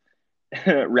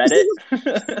 Reddit.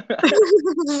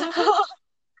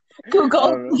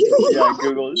 Google. Yeah,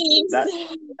 Google.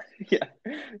 That, yeah.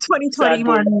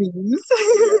 2021 memes.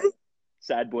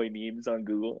 Sad boy memes on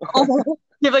Google.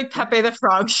 You have like Pepe the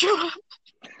Frog show up.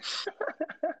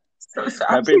 So sad.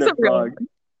 Pepe the Frog.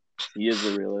 He is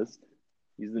the realist.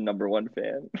 He's the #1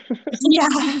 fan. Yeah,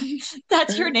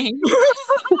 that's your name.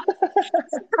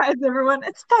 Surprise everyone,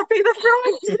 it's Pepe the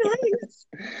Frog today.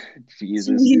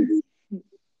 Jesus.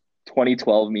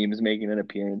 2012 memes making an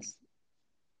appearance.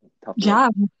 Tough yeah,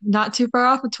 not too far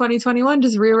off of 2021.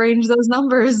 Just rearrange those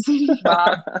numbers.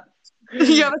 Wow.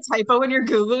 You have a typo when you're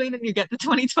Googling and you get the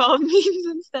 2012 memes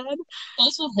instead.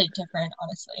 Those will hit different,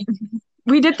 honestly.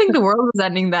 We did think the world was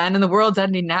ending then, and the world's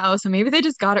ending now, so maybe they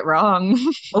just got it wrong.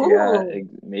 Yeah,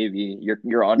 maybe.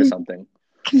 You're onto something.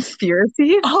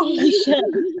 Conspiracy? Holy shit.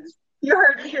 You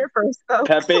heard it here first, folks.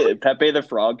 Pepe the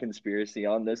Frog conspiracy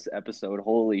on this episode.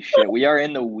 Holy shit. We are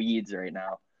in the weeds right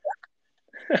now.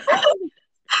 Who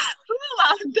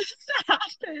allowed this to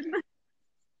happen?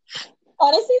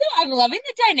 Honestly, though, I'm loving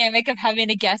the dynamic of having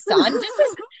a guest on. Just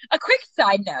as a quick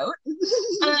side note,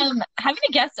 having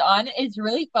a guest on is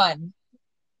really fun.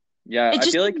 Yeah, It I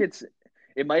just, feel like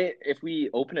it might, if we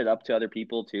open it up to other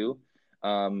people too,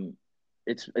 um,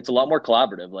 it's a lot more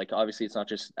collaborative. Like obviously it's not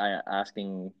just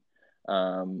asking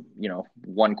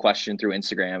one question through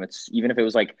Instagram. It's even if it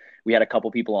was like we had a couple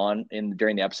people on in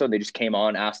during the episode, they just came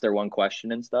on, asked their one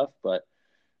question and stuff. But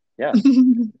yeah, I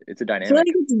it's a feel like dynamic.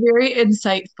 it's very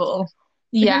insightful.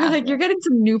 Like, I feel yeah, like Yeah, you're getting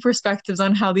some new perspectives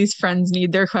on how these friends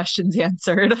need their questions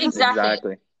answered. exactly.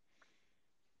 exactly.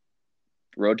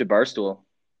 Road to Barstool.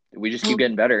 We just keep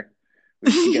getting better.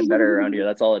 We just keep getting better around here.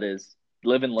 That's all it is.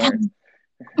 Live and learn.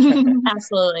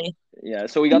 Absolutely. Yeah,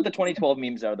 so we got the 2012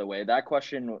 memes out of the way. That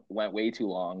question went way too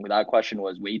long. That question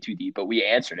was way too deep, but we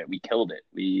answered it. We killed it.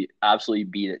 We absolutely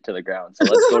beat it to the ground. So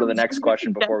let's go to the next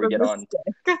question Get before we from get the on.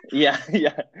 stick. Yeah,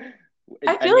 yeah.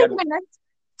 I And feel you like had, my next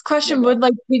yeah, question go on. would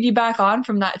like piggyback on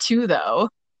from that too, though.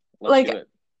 Let's Like do it.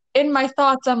 in my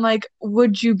thoughts, I'm like,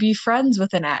 would you be friends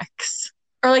with an ex?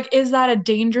 Or like, is that a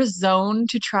dangerous zone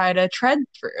to try to tread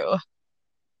through?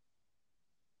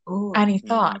 Ooh. Any Hmm.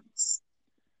 thoughts?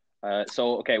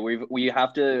 So okay, we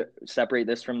have to separate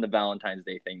this from the Valentine's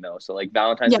Day thing though. So like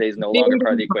Valentine's Yeah, Day is no very longer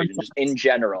part of the different equation. Just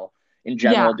concept. in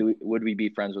Yeah, general, would we be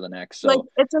friends with an ex? like So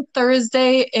it's a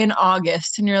Thursday in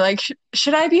August, and you're like,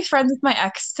 should I be friends with my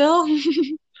ex still?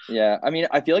 yeah, I mean,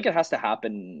 I feel like it has to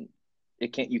happen. You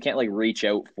can't like reach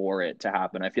out for it to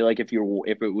happen. I feel like if it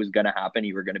was gonna happen,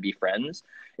 you were gonna be friends.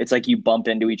 It's like you bump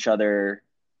into each other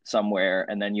somewhere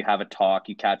and then you have a talk,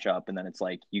 you catch up, and then it's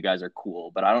like you guys are cool.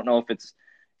 But I don't know if it's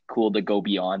cool to go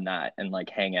beyond that and like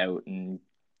hang out and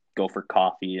go for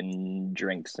coffee and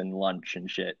drinks and lunch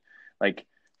and shit. Like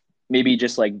maybe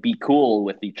just like be cool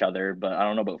with each other, but I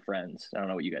don't know about friends. I don't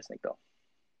know what you guys think though.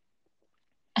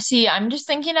 See, I'm just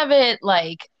thinking of it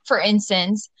like, for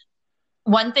instance,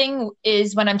 one thing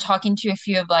is when I'm talking to a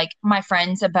few of like my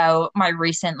friends about my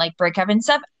recent like breakup and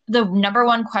stuff, the number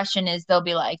one question is they'll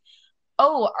be like,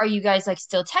 "Oh, are you guys like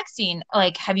still texting?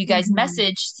 Like, have you guys Mhm.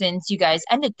 messaged since you guys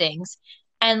ended things?"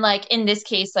 And like in this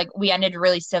case, like we ended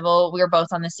really civil. We were both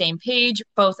on the same page,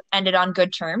 both ended on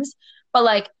good terms. But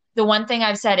like the one thing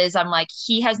I've said is I'm like,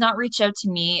 he has not reached out to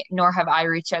me, nor have I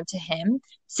reached out to him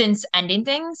since ending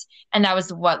things. And that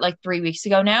was what, like 3 weeks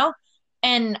ago now.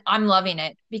 And I'm loving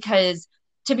it because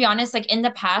to be honest, like in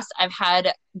the past, I've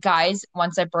had guys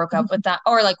once I broke up with them,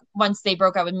 or like once they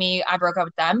broke up with me, I broke up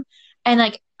with them. And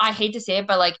like, I hate to say it,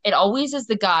 but like, it always is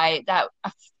the guy that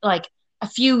like a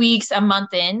few weeks, a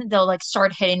month in, they'll like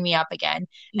start hitting me up again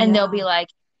and they'll be Yeah. like,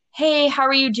 "Hey, how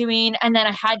are you doing?" And then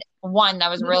I had one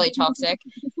that was really toxic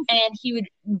and he would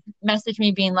message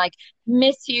me being like,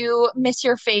 "Miss you, miss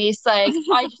your face. Like,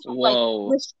 I just like Whoa.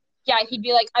 wish, yeah, he'd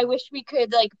be like, I wish we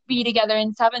could like be together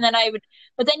and stuff." And then I would,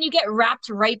 but then you get wrapped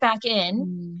right back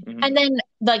in. Mm. Hmm. And then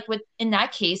like with in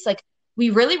that case, like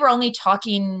we really were only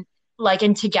talking like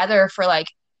and together for like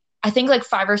I think like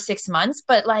 5 or 6 months,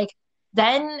 but like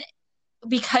then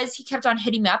because he kept on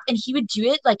hitting me up and he would do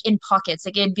it like in pockets.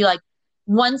 Like it'd be like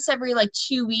once every like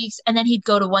 2 weeks and then he'd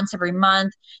go to once every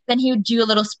month. Then he would do a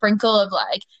little sprinkle of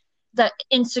like the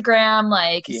Instagram,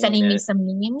 like He ain't sending me it. some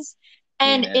memes. He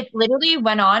ain't And it. it literally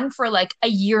went on for like a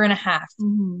year and a half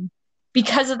Mhm.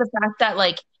 because of the fact that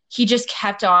like he just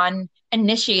kept on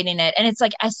initiating it. And it's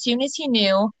like as soon as he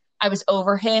knew I was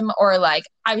over him or like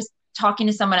I was talking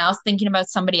to someone else, thinking about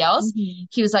somebody else, Mhm.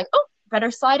 he was like, "Oh, better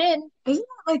slide in." Isn't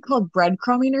that like called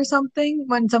breadcrumbing or something?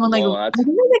 When someone like, Whoa, I think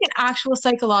it's like an actual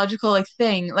psychological like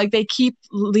thing. Like they keep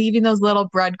leaving those little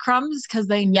breadcrumbs because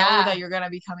they know Yeah. that you're gonna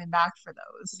be coming back for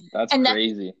those. that's And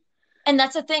crazy.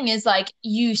 that's the thing is like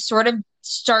you sort of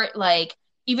start like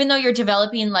even though you're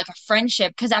developing like a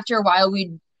friendship, because after a while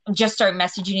we'd just start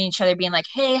messaging each other being like,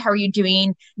 "Hey, how are you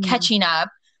doing?" Yeah. Catching up.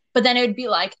 But then it would be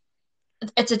like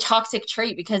it's a toxic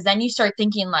trait because then you start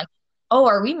thinking like, "Oh,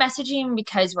 are we messaging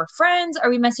because we're friends?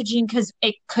 Are we messaging because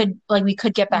it could like we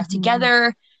could get back Mhm.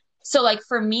 together?" So like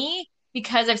for me,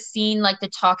 because I've seen like the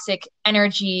toxic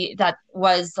energy that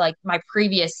was like my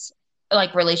previous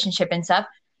like relationship and stuff,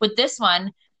 with this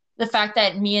one, the fact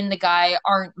that me and the guy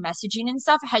aren't messaging and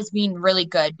stuff has been really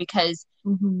good because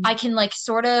Mhm. I can like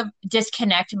sort of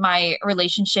disconnect my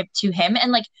relationship to him.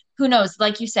 And like, who knows,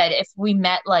 like you said, if we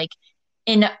met like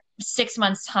in 6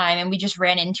 months' time and we just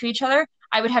ran into each other,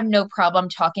 I would have no problem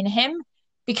talking to him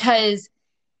because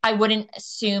I wouldn't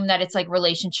assume that it's like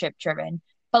relationship driven.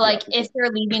 But Yeah, like for if sure.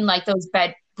 they're leaving like those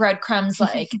breadcrumbs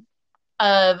like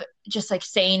of just like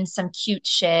saying some cute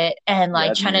shit and Yeah,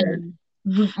 like it's trying weird.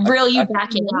 Mhm. to I, reel you I,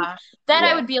 back in, Yeah. then I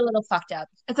yeah. would be a little fucked up.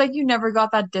 It's like you never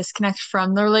got that disconnect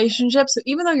from the relationship. So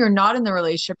even though you're not in the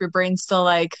relationship, your brain's still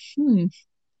like,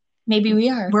 Maybe we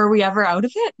are. Were we ever out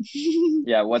of it?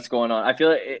 Yeah, what's going on? I feel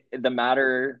like the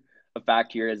matter of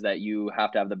fact here is that you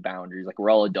have to have the boundaries. Like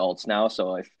we're all adults now,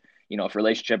 so if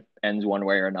relationship ends one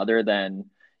way or another, then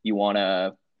you want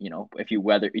to, if you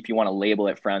want to label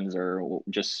it friends or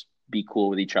just be cool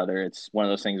with each other, it's one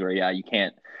of those things where you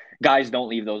can't. Guys don't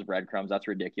leave those breadcrumbs. That's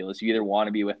ridiculous. You either want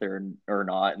to be with her or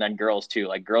not. And then girls too.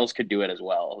 Like girls could do it as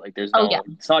well. Like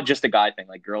it's not just a guy thing.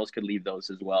 Like girls could leave those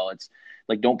as well. It's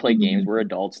like don't play games. We're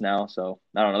adults now, so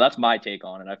I don't know. That's my take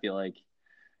on it. I feel like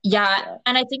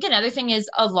And I think another thing is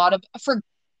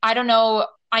I don't know,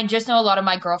 I just know a lot of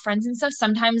my girlfriends and stuff.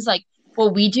 Sometimes like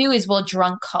what we do is we'll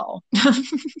drunk call.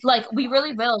 Like we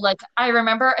really will. Like I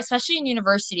remember, especially in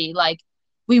university, like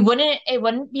it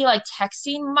wouldn't be like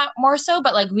texting more so,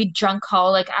 but like we'd drunk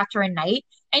call like after a night.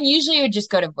 And usually it would just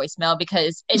go to voicemail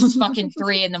because it's fucking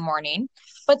 3 a.m.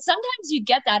 But sometimes you'd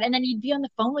get that and then you'd be on the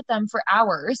phone with them for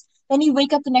hours. Then you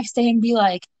wake up the next day and be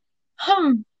like,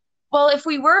 well, if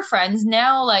we were friends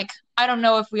now, like, I don't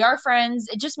know if we are friends.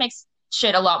 It just makes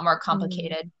shit a lot more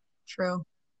complicated. True.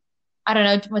 I don't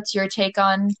know. What's your take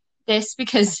on this?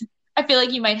 Because I feel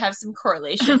like you might have some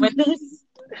correlation with this.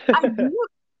 I do.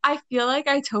 I feel like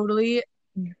I totally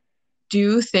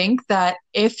do think that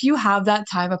if you have that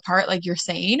time apart, like you're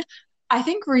saying, I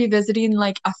think revisiting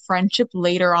like a friendship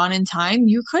later on in time,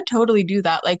 you could totally do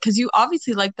that. Like, because you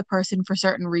obviously like the person for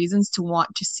certain reasons to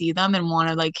want to see them and want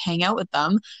to like hang out with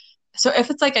them. So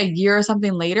if it's like a year or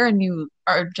something later and you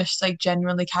are just like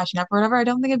genuinely catching up or whatever, I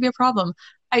don't think it'd be a problem.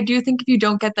 I do think if you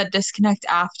don't get that disconnect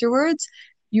afterwards,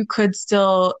 you could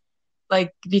still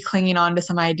like be clinging on to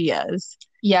some ideas.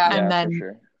 And then for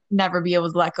sure. Never be able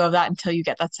to let go of that until you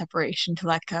get that separation to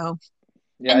let go.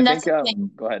 Yeah, and I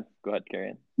think go ahead,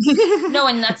 Carrie. No,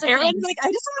 and that's everyone's like,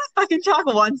 I just want to fucking talk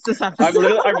once this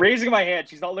episode. I'm raising my hand.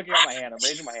 She's not looking at my hand. I'm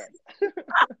raising my hand. No,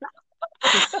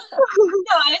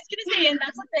 I was gonna say, and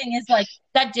that's the thing is like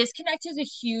that disconnect is a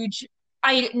huge.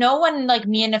 I know when like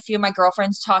me and a few of my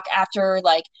girlfriends talk after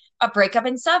like a breakup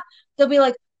and stuff, they'll be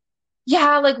like,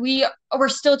 yeah, like we're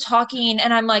still talking,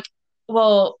 and I'm like,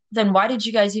 well, then why did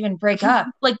you guys even break up?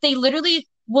 Like they literally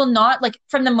will not, like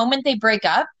from the moment they break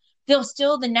up, they'll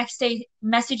still the next day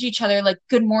message each other like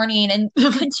good morning and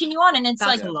continue on. And it's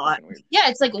That's like a lot. Yeah,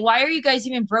 it's like, why are you guys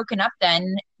even broken up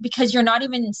then? Because you're not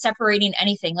even separating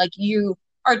anything. Like you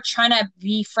are trying to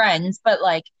be friends, but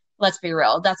like, let's be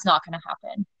real, that's not going to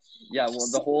happen. Yeah, well,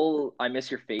 the whole I miss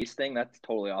your face thing, that's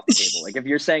totally off the table. Like if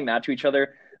you're saying that to each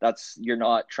other, you're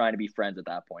not trying to be friends at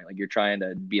that point. Like you're trying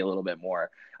to be a little bit more.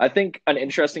 I think an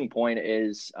interesting point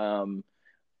is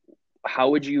how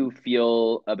would you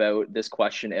feel about this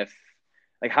question if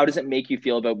like how does it make you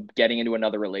feel about getting into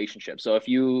another relationship? So if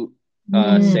you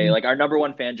say like our number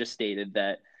one fan just stated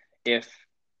that if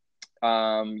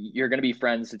you're going to be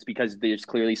friends, it's because there's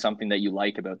clearly something that you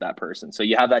like about that person. So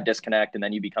you have that disconnect and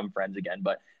then you become friends again.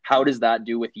 But how does that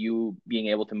do with you being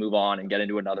able to move on and get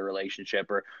into another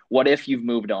relationship? Or what if you've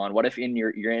moved on? What if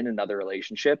you're in another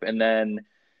relationship and then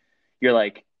you're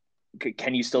like,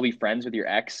 can you still be friends with your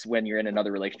ex when you're in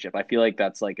another relationship? I feel like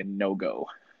that's like a no-go.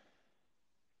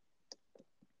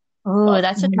 Oh,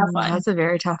 that's a tough one. That's a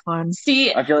very tough one.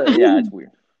 See, I feel like, it's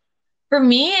weird. For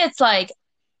me, it's like,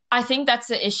 I think that's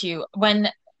the issue. When,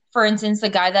 for instance, the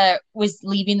guy that was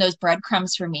leaving those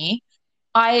breadcrumbs for me,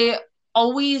 I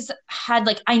always had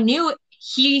like, I knew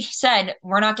he said,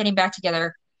 we're not getting back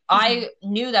together. I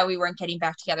knew that we weren't getting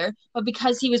back together, but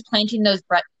because he was planting those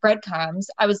breadcrumbs,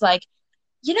 I was like,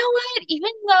 you know what? Even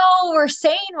though we're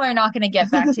saying we're not going to get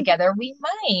back together, we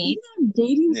might. I'm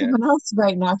dating someone else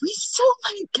right now. We still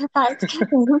might get back together.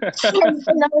 And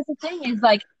that was the thing is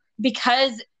like,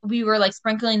 because we were like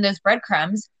sprinkling those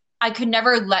breadcrumbs, I could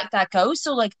never let that go.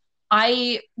 So like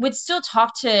I would still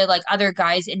talk to like other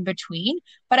guys in between,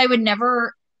 but I would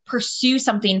never pursue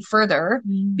something further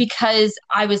because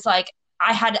I was like,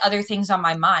 I had other things on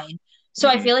my mind. So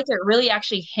I feel like it really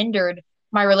actually hindered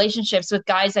my relationships with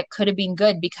guys that could have been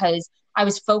good because I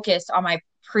was focused on my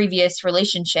previous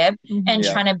relationship and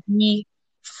trying to be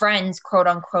friends, quote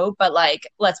unquote. But like,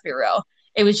 let's be real,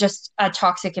 it was just a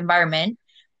toxic environment.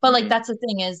 But like, that's the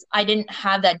thing is I didn't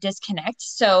have that disconnect.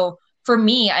 So for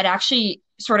me, it actually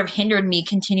sort of hindered me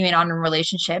continuing on in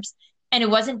relationships. And it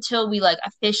wasn't until we like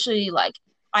officially, like,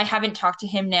 I haven't talked to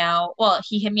him now. Well,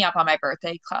 he hit me up on my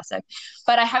birthday, classic,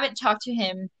 but I haven't talked to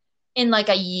him in like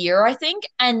a year, I think.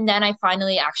 And then I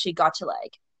finally actually got to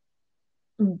like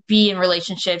be in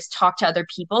relationships, talk to other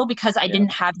people because I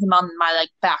didn't have him on my like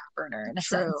back burner in a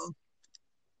sense.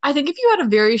 I think if you had a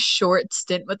very short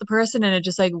stint with the person and it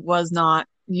just like was not,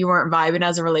 you weren't vibing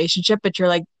as a relationship, but you're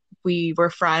like, we were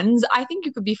friends, I think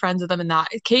you could be friends with them in that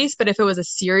case. But if it was a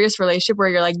serious relationship where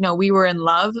you're like, no, we were in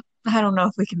love I don't know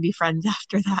if we can be friends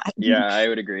after that. Yeah, I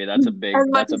would agree. That's a big. As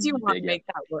much That's a as you want to big. make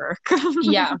that work.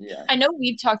 Yeah. Yeah. I know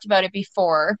we've talked about it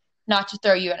before, not to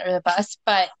throw you under the bus,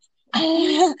 but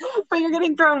But you're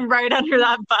getting thrown right under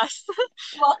that bus.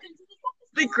 welcome to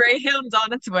The Greyhound's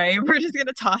on its way. We're just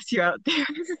gonna toss you out there.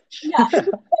 yeah.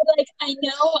 But, like I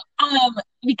know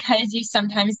because you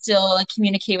sometimes still like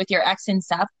communicate with your ex and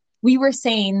stuff, we were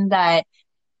saying that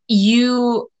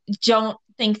you don't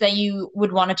think that you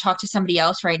would want to talk to somebody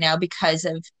else right now because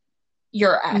of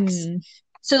your ex.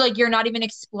 So like you're not even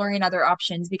exploring other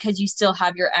options because you still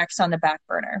have your ex on the back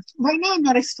burner. Right now, I'm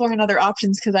not exploring other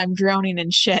options because I'm drowning in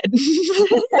shit.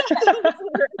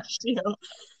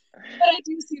 But I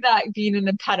do see that being an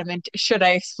impediment should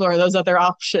I explore those other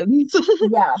options.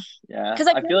 Yeah. Yeah. Because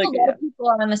I I feel feel like a lot of people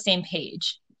are on the same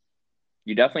page.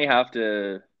 you definitely have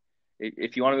to.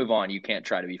 If you want to move on, you can't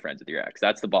try to be friends with your ex.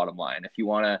 That's the bottom line. If you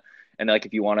want to, and like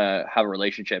if you want to have a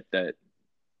relationship that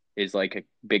is like a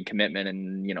big commitment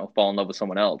and fall in love with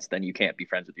someone else, then you can't be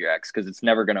friends with your ex because it's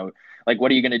never gonna, like,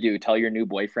 what are you gonna do? Tell your new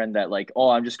boyfriend that like, oh,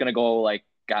 I'm just gonna go like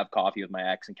have coffee with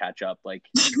my ex and catch up? Like,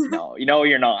 no,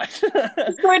 you're not.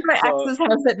 Just going to my So- ex's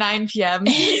house at 9 p.m.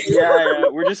 yeah,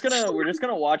 we're just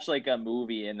gonna watch like a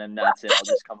movie and then that's it. I'll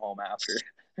just come home after.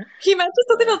 He mentioned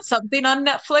something about something on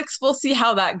Netflix. We'll see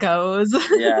how that goes.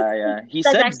 Yeah. He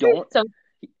That's said actually don't. so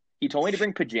He told me to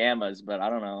bring pajamas, but I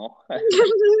don't know.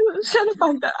 Trying to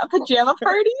find a pajama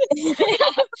party. See,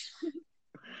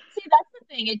 that's the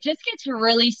thing. It just gets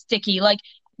really sticky. Like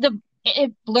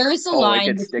it blurs the Oh, line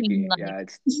it gets between sticky. like, Yeah,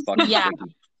 it's fucking Yeah.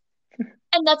 sticky.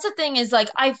 and that's the thing is like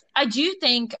I do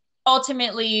think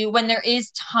ultimately when there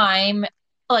is time,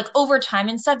 like over time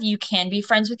and stuff, you can be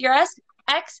friends with your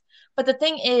ex. But the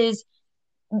thing is,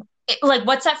 like,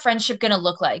 what's that friendship gonna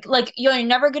look like? Like, you're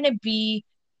never gonna be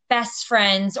best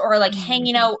friends or like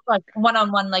hanging out like one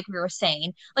on one, like we were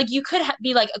saying. Like, you could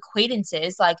be like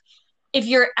acquaintances. Like, if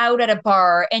you're out at a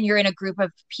bar and you're in a group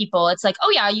of people, it's like, oh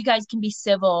yeah, you guys can be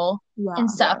civil and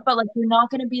stuff, but like, you're not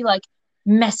gonna be like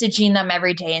messaging them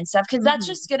every day and stuff because that's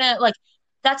just gonna like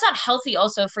that's not healthy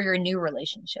also for your new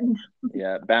relationship.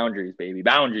 Yeah, boundaries, baby.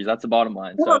 Boundaries. That's the bottom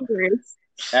line. So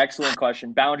excellent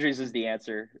question. Boundaries is the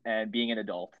answer, and being an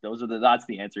adult. That's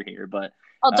the answer here. But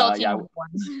Adulting yeah.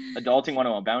 101. adulting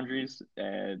 101 boundaries.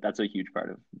 That's a huge part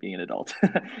of being an adult.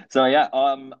 So yeah,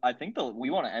 I think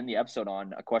we want to end the episode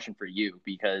on a question for you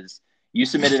because you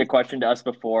submitted a question to us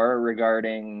before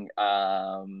regarding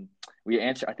we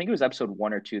answered. I think it was episode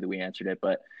 1 or 2 that we answered it,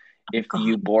 but if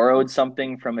you borrowed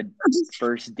something from a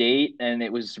first date and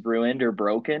it was ruined or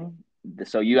broken.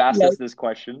 So you asked us this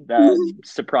question.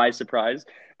 Surprise, surprise.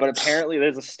 But apparently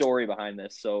there's a story behind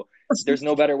this. So there's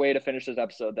no better way to finish this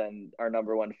episode than our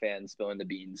number one fan spilling the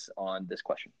beans on this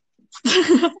question.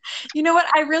 You know what?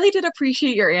 I really did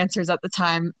appreciate your answers at the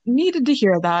time. Needed to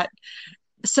hear that.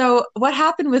 So what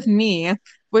happened with me,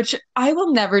 which I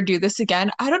will never do this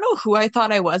again. I don't know who I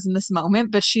thought I was in this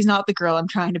moment, but she's not the girl I'm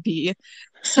trying to be.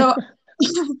 So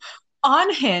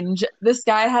on Hinge, this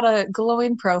guy had a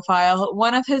glowing profile.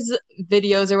 One of his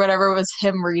videos or whatever was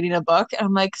him reading a book. And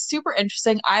I'm like, super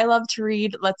interesting. I love to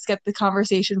read. Let's get the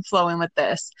conversation flowing with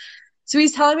this. So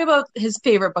he's telling me about his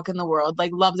favorite book in the world,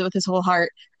 like loves it with his whole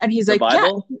heart. And he's The like,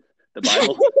 Bible? The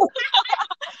Bible?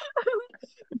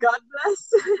 God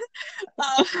bless.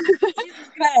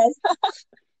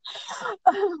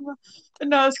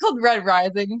 No, it's called Red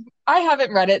Rising. I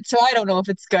haven't read it, so I don't know if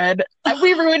it's good.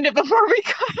 We ruined it before we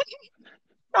could.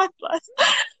 God bless.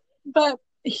 But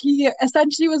he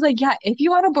essentially was like, yeah, if you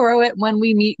want to borrow it when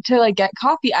we meet to like get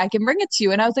coffee, I can bring it to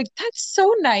you. And I was like, that's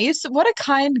so nice. What a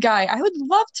kind guy. I would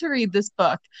love to read this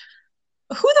book.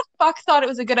 Who the fuck thought it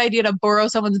was a good idea to borrow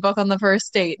someone's book on the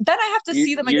first date? Then I have to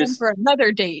see them again for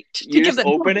another date. You just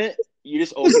open it.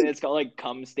 It's got like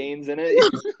cum stains in it.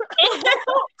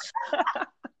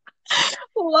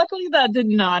 Luckily, that did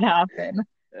not happen.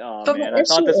 Oh But man, the I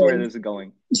thought this issue where is- this is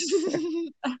going.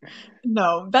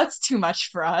 No, that's too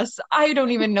much for us. I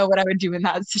don't even know what I would do in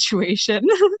that situation.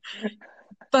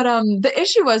 But the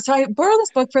issue was, so I borrowed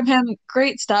this book from him,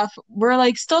 great stuff. We're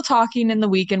like still talking in the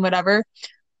week and whatever.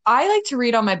 I like to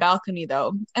read on my balcony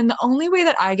though, and the only way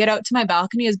that I get out to my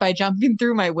balcony is by jumping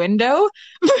through my window.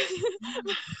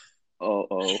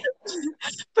 Oh.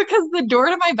 Because the door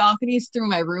to my balcony is through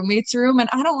my roommate's room, and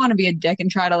I don't want to be a dick and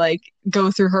try to like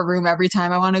go through her room every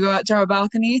time I want to go out to our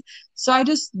balcony. So I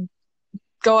just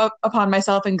go up upon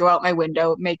myself and go out my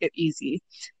window, make it easy.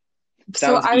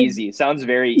 Sounds easy. Sounds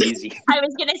very easy. I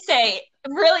was gonna say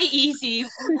really easy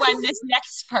when this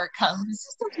next part comes.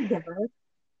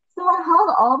 So I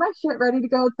have all my shit ready to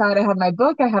go outside. I have my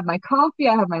book, I have my coffee,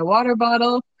 I have my water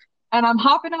bottle, and I'm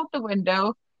hopping out the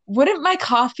window wouldn't my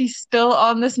coffee spill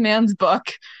on this man's book?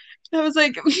 And I was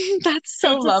like, that's so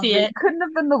Hate to see lovely. it. Couldn't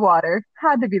have been the water,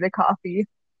 had to be the coffee.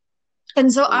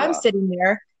 And so I'm Wow. sitting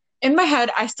there. In my head,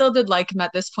 I still did like him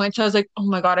at this point. So I was like, oh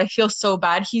my God, I feel so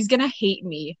bad. He's gonna hate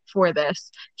me for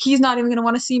this. He's not even gonna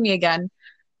want to see me again.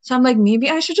 So I'm like, maybe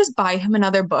I should just buy him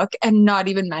another book and not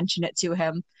even mention it to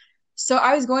him. So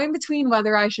I was going between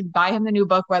whether I should buy him the new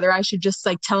book, whether I should just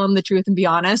like tell him the truth and be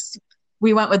honest.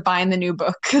 We went with buying the new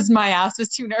book because my ass was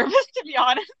too nervous to be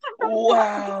honest.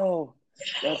 Wow.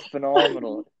 That's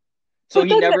phenomenal. So But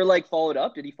he then, never like followed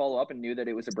up? Did he follow up and knew that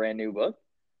it was a brand new book?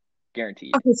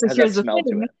 Guaranteed. okay, so Has that here's the smell to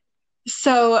thing. it?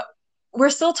 So we're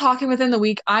still talking within the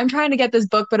week. I'm trying to get this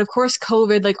book, but of course,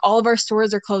 COVID, like all of our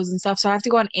stores are closed and stuff. So I have to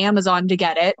go on Amazon to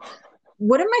get it.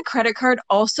 Wouldn't my credit card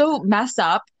also mess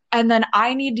up? And then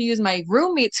I need to use my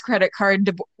roommate's credit card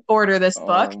to order this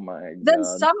book. Oh my Then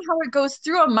God. somehow it goes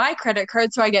through on my credit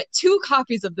card, so I get 2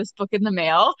 copies of this book in the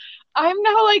mail. I'm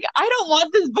now like, I don't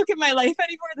want this book in my life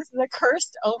anymore. This is a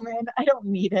cursed omen. I don't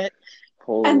need it.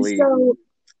 And Holy. so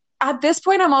at this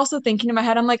point, I'm also thinking in my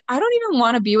head, I'm like, I don't even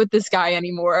want to be with this guy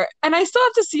anymore. And I still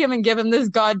have to see him and give him this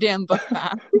goddamn book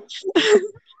back.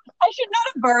 I should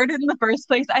not have borrowed it in the first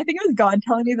place. I think it was God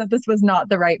telling me that this was not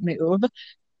the right move.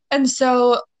 And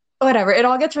so, whatever, it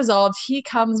all gets resolved. He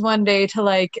comes one day to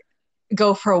like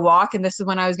go for a walk, and this is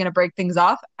when I was going to break things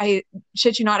off. I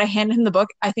shit you not, I handed him the book.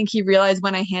 I think he realized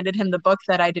when I handed him the book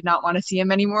that I did not want to see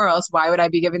him anymore, else why would I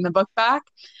be giving the book back?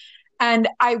 And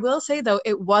I will say, though,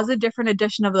 it was a different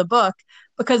edition of the book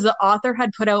because the author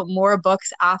had put out more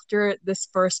books after this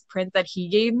first print that he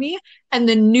gave me, and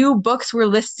the new books were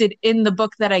listed in the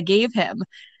book that I gave him.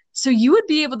 So you would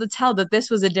be able to tell that this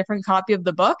was a different copy of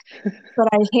the book, but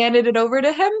I handed it over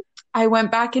to him. I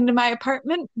went back into my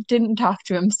apartment, didn't talk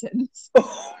to him since.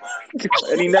 Oh my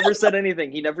God. And he never said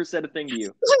anything. He never said a thing to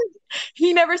you.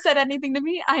 He never said anything to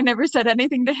me. I never said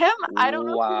anything to him. I don't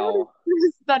know Wow.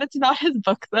 that it's not his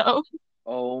book, though.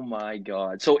 Oh my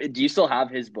God. So do you still have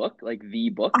his book? Like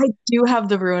the book? I do have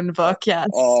the ruined book, yes.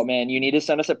 Oh man, you need to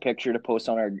send us a picture to post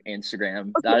on our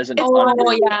Instagram. That is an Oh,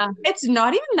 unbelievable. yeah. It's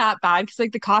not even that bad because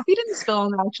like the coffee didn't spill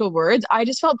on the actual words. I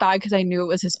just felt bad because I knew it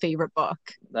was his favorite book.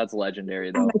 That's legendary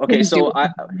And though. I Okay, couldn't do so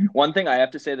it. one thing I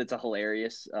have to say that's a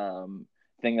hilarious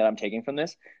thing that I'm taking from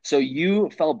this. So you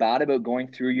felt bad about going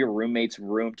through your roommate's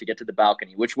room to get to the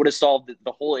balcony, which would have solved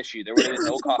the whole issue. There would have been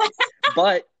no coffee.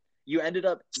 But you ended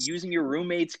up using your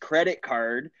roommate's credit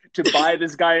card to buy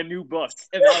this guy a new book.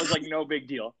 And that was like no big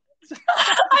deal.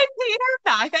 I paid her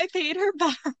back. I paid her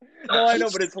back. No, I know,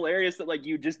 but it's hilarious that like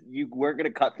you weren't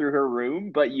gonna cut through her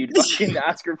room, but you'd fucking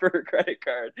ask her for her credit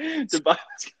card to buy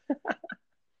this.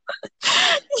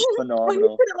 When you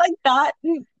Phenomenal. put it like that,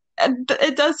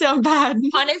 it does sound bad.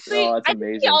 Honestly, Oh, that's I think we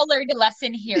amazing. all learned a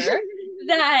lesson here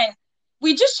that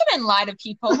we just shouldn't lie to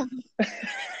people.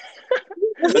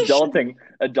 Adulting.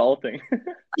 Adulting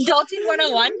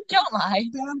 101, don't lie.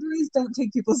 Boundaries, don't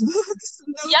take people's books.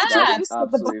 No, Yeah. That's just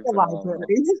put the book absolutely in the phenomenal.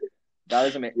 library. That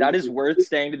is amazing. That is worth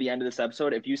staying to the end of this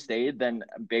episode. If you stayed, then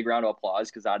a big round of applause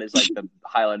because that is like the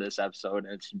highlight of this episode.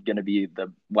 And it's gonna be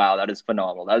wow, that is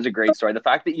phenomenal. That is a great story. The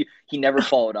fact that he never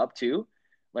followed up too,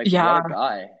 like Yeah. what a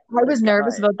guy. I What a was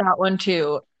nervous guy. about that one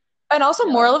too. And also,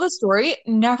 Yeah. moral of the story,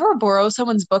 never borrow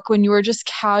someone's book when you are just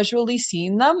casually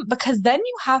seeing them because then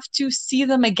you have to see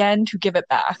them again to give it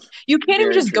back. You can't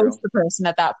even Very just true. ghost the person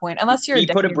at that point unless you're He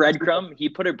put a addicted. breadcrumb. He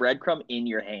put a breadcrumb in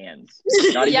your hands,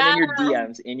 not even in your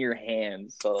DMs, in your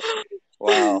hands. So,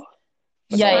 wow,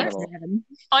 Yeah. phenomenal.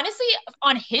 Honestly,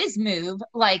 on his move,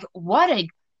 like, what a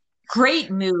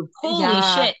great move. Holy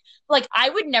Yeah. shit. Like, I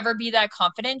would never be that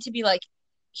confident to be like,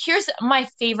 here's my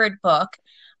favorite book.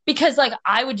 Because, like,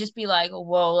 I would just be like,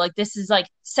 whoa, like, this is, like,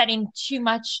 setting too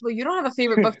much. Well, you don't have a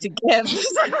favorite book to give.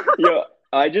 Yeah,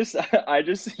 I just,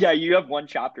 yeah, you have one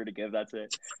chapter to give. That's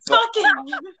it. But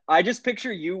Fucking. I just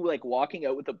picture you like walking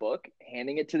out with a book,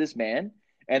 handing it to this man,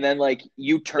 and then like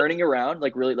you turning around,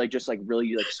 like really, like just like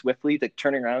really, like swiftly, like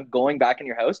turning around, going back in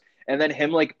your house, and then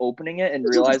him like opening it and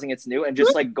realizing it's new, and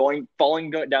just like falling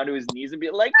down to his knees and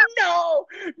being like, no,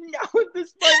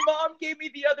 this my mom gave me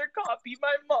the other copy.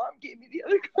 My mom gave me the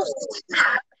other copy.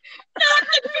 Not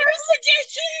the first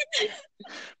edition!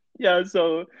 Yeah,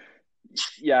 so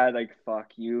yeah, like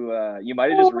fuck you. You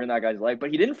might have just ruined that guy's life,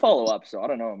 but he didn't follow up, so I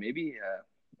don't know. Maybe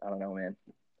I don't know, man.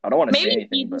 I don't want to say Maybe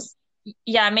anything, but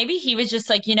maybe he was just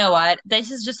like, you know what?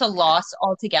 This is just a loss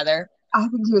altogether. I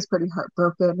think he was pretty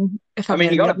heartbroken. If I I'm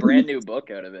mean, he gonna got a be brand new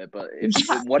book out of it. But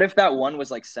Yeah. what if that one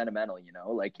was like sentimental? You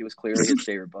know, like he was clearly his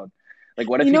favorite book. Like,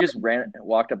 what if You he know- just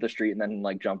walked up the street and then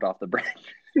like jumped off the bridge?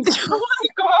 honest. Oh my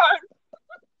God.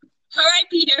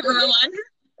 R.I.P. to everyone.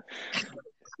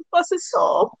 Bless his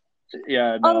soul.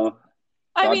 Yeah, Um, no.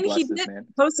 I God mean, he bless this did man.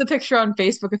 post a picture on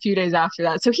Facebook a few days after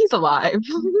that, so he's alive.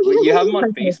 Wait, you have him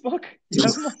on Facebook? You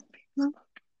have him on Not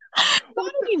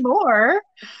what the anymore.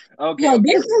 Okay, Yeah, okay,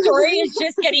 this okay. story is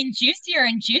just getting juicier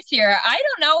and juicier. I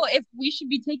don't know if we should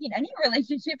be taking any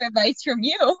relationship advice from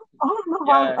you. Oh my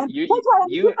God. Yeah, And that's why I'm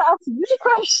here to ask you the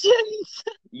questions.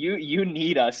 you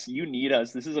need us. You need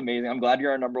us. This is amazing. I'm glad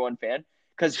you're our number one fan.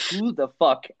 Because who the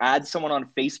fuck adds someone on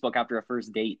Facebook after a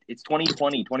first date? It's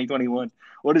 2020, 2021.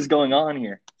 What is going on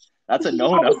here? That's a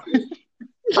no-no.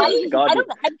 I God, don't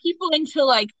add people until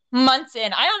like months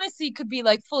in. I honestly could be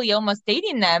like fully almost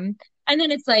dating them. And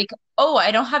then it's like, oh,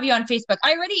 I don't have you on Facebook.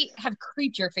 I already have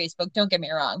creeped your Facebook. Don't get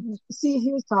me wrong. See,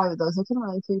 he was private though, so I couldn't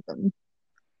really keep him.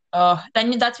 Oh,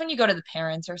 then that's when you go to the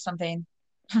parents or something.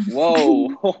 whoa,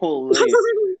 holy.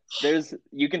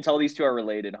 You can tell these two are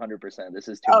related 100%. This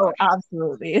is too Oh, much.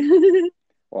 absolutely.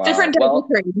 Wow. Different type of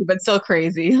crazy, but still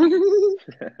crazy.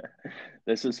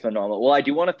 This is phenomenal. Well, I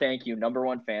do want to thank you, number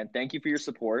one fan. Thank you for your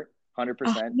support.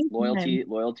 100%.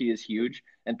 Loyalty is huge.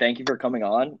 And thank you for coming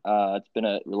on. It's been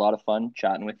a lot of fun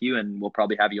chatting with you, and we'll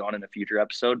probably have you on in a future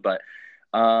episode. But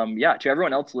yeah, to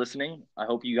everyone else listening, I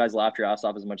hope you guys laughed your ass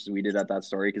off as much as we did at that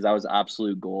story, because that was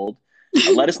absolute gold.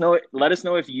 Let us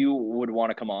know if you would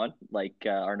want to come on, like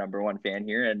our number one fan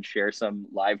here, and share some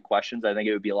live questions. I think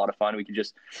it would be a lot of fun. We could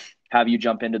just have you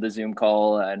jump into the Zoom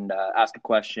call and ask a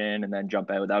question and then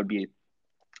jump out. That would be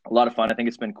a lot of fun. I think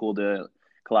it's been cool to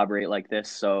collaborate like this.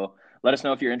 So let us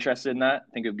know if you're interested in that.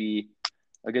 I think it would be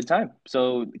a good time.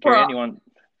 So Carrie, you want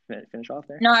to finish off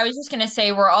there? No, I was just going to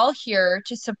say we're all here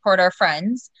to support our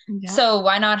friends. Yeah. So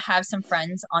why not have some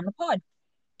friends on the pod?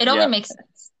 It only makes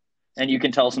sense. And you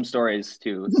can tell some stories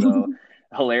too. So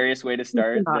hilarious way to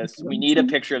start this. We need a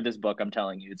picture of this book. I'm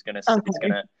telling you, it's gonna.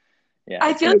 Yeah.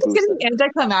 I feel like it's gonna be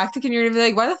anticlimactic, and you're gonna be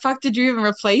like, "Why the fuck did you even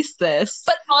replace this?"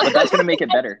 But that's gonna make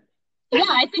it better. Yeah,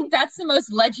 I think that's the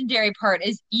most legendary part.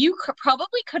 Is you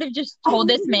probably could have just told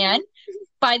this man,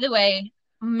 by the way,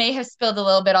 may have spilled a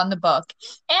little bit on the book,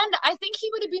 and I think he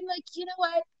would have been like, you know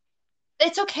what,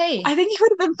 it's okay. I think he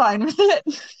would have been fine with it.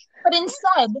 But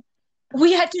instead,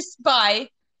 we had to buy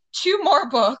 2 more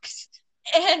books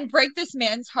and break this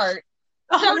man's heart.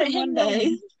 One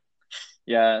day.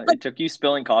 Yeah, it took you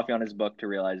spilling coffee on his book to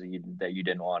realize that you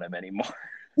didn't want him anymore.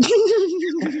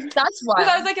 That's why.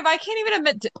 I was like, if I can't even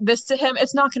admit this to him,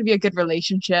 it's not going to be a good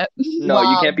relationship. No,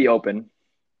 you can't be open.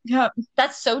 Yeah,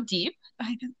 that's so deep.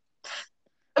 I know.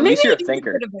 At least you're a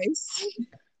thinker.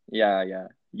 Yeah.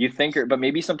 You thinker, but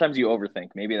maybe sometimes you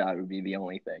overthink. Maybe that would be the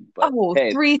only thing. But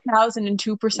hey,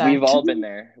 3,002%.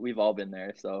 We've all been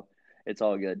there. So it's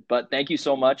all good. But thank you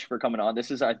so much for coming on. This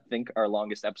is, I think, our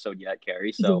longest episode yet,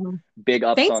 Carrie. So big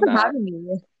ups Thanks on for that. having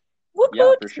me.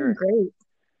 Yeah, for sure. Great.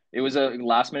 It was a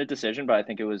last minute decision, but I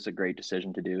think it was a great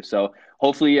decision to do. So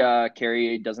hopefully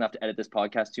Carrie doesn't have to edit this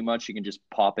podcast too much. She can just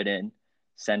pop it in,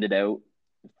 send it out,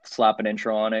 slap an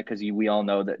intro on it, because we all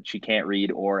know that she can't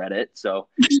read or edit. So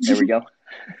there we go.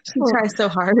 She tries so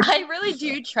hard. I really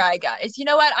do try, guys. You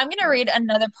know what? I'm going to read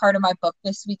another part of my book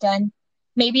this weekend.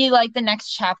 Maybe like the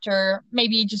next chapter,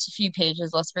 maybe just a few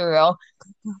pages, let's be real.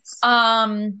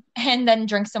 And then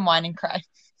drink some wine and cry.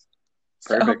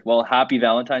 Perfect. Well, happy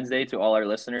Valentine's Day to all our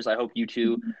listeners. I hope you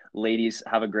two ladies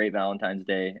have a great Valentine's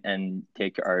Day and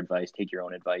take our advice, take your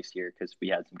own advice here, because we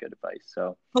had some good advice.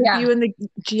 So hope you and the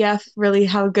GF really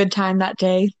have a good time that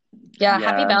day. Yeah,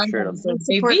 happy Valentine's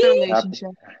Day. Support the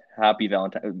relationship. Happy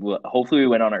Valentine's. Hopefully we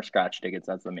win on our scratch tickets.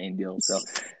 That's the main deal. So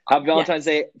happy Valentine's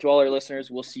Day to all our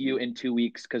listeners. We'll see you in 2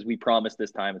 weeks, because we promised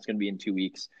this time it's going to be in 2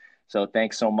 weeks. So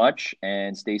thanks so much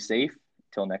and stay safe.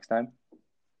 Till next time.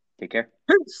 Take care.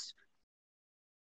 Peace.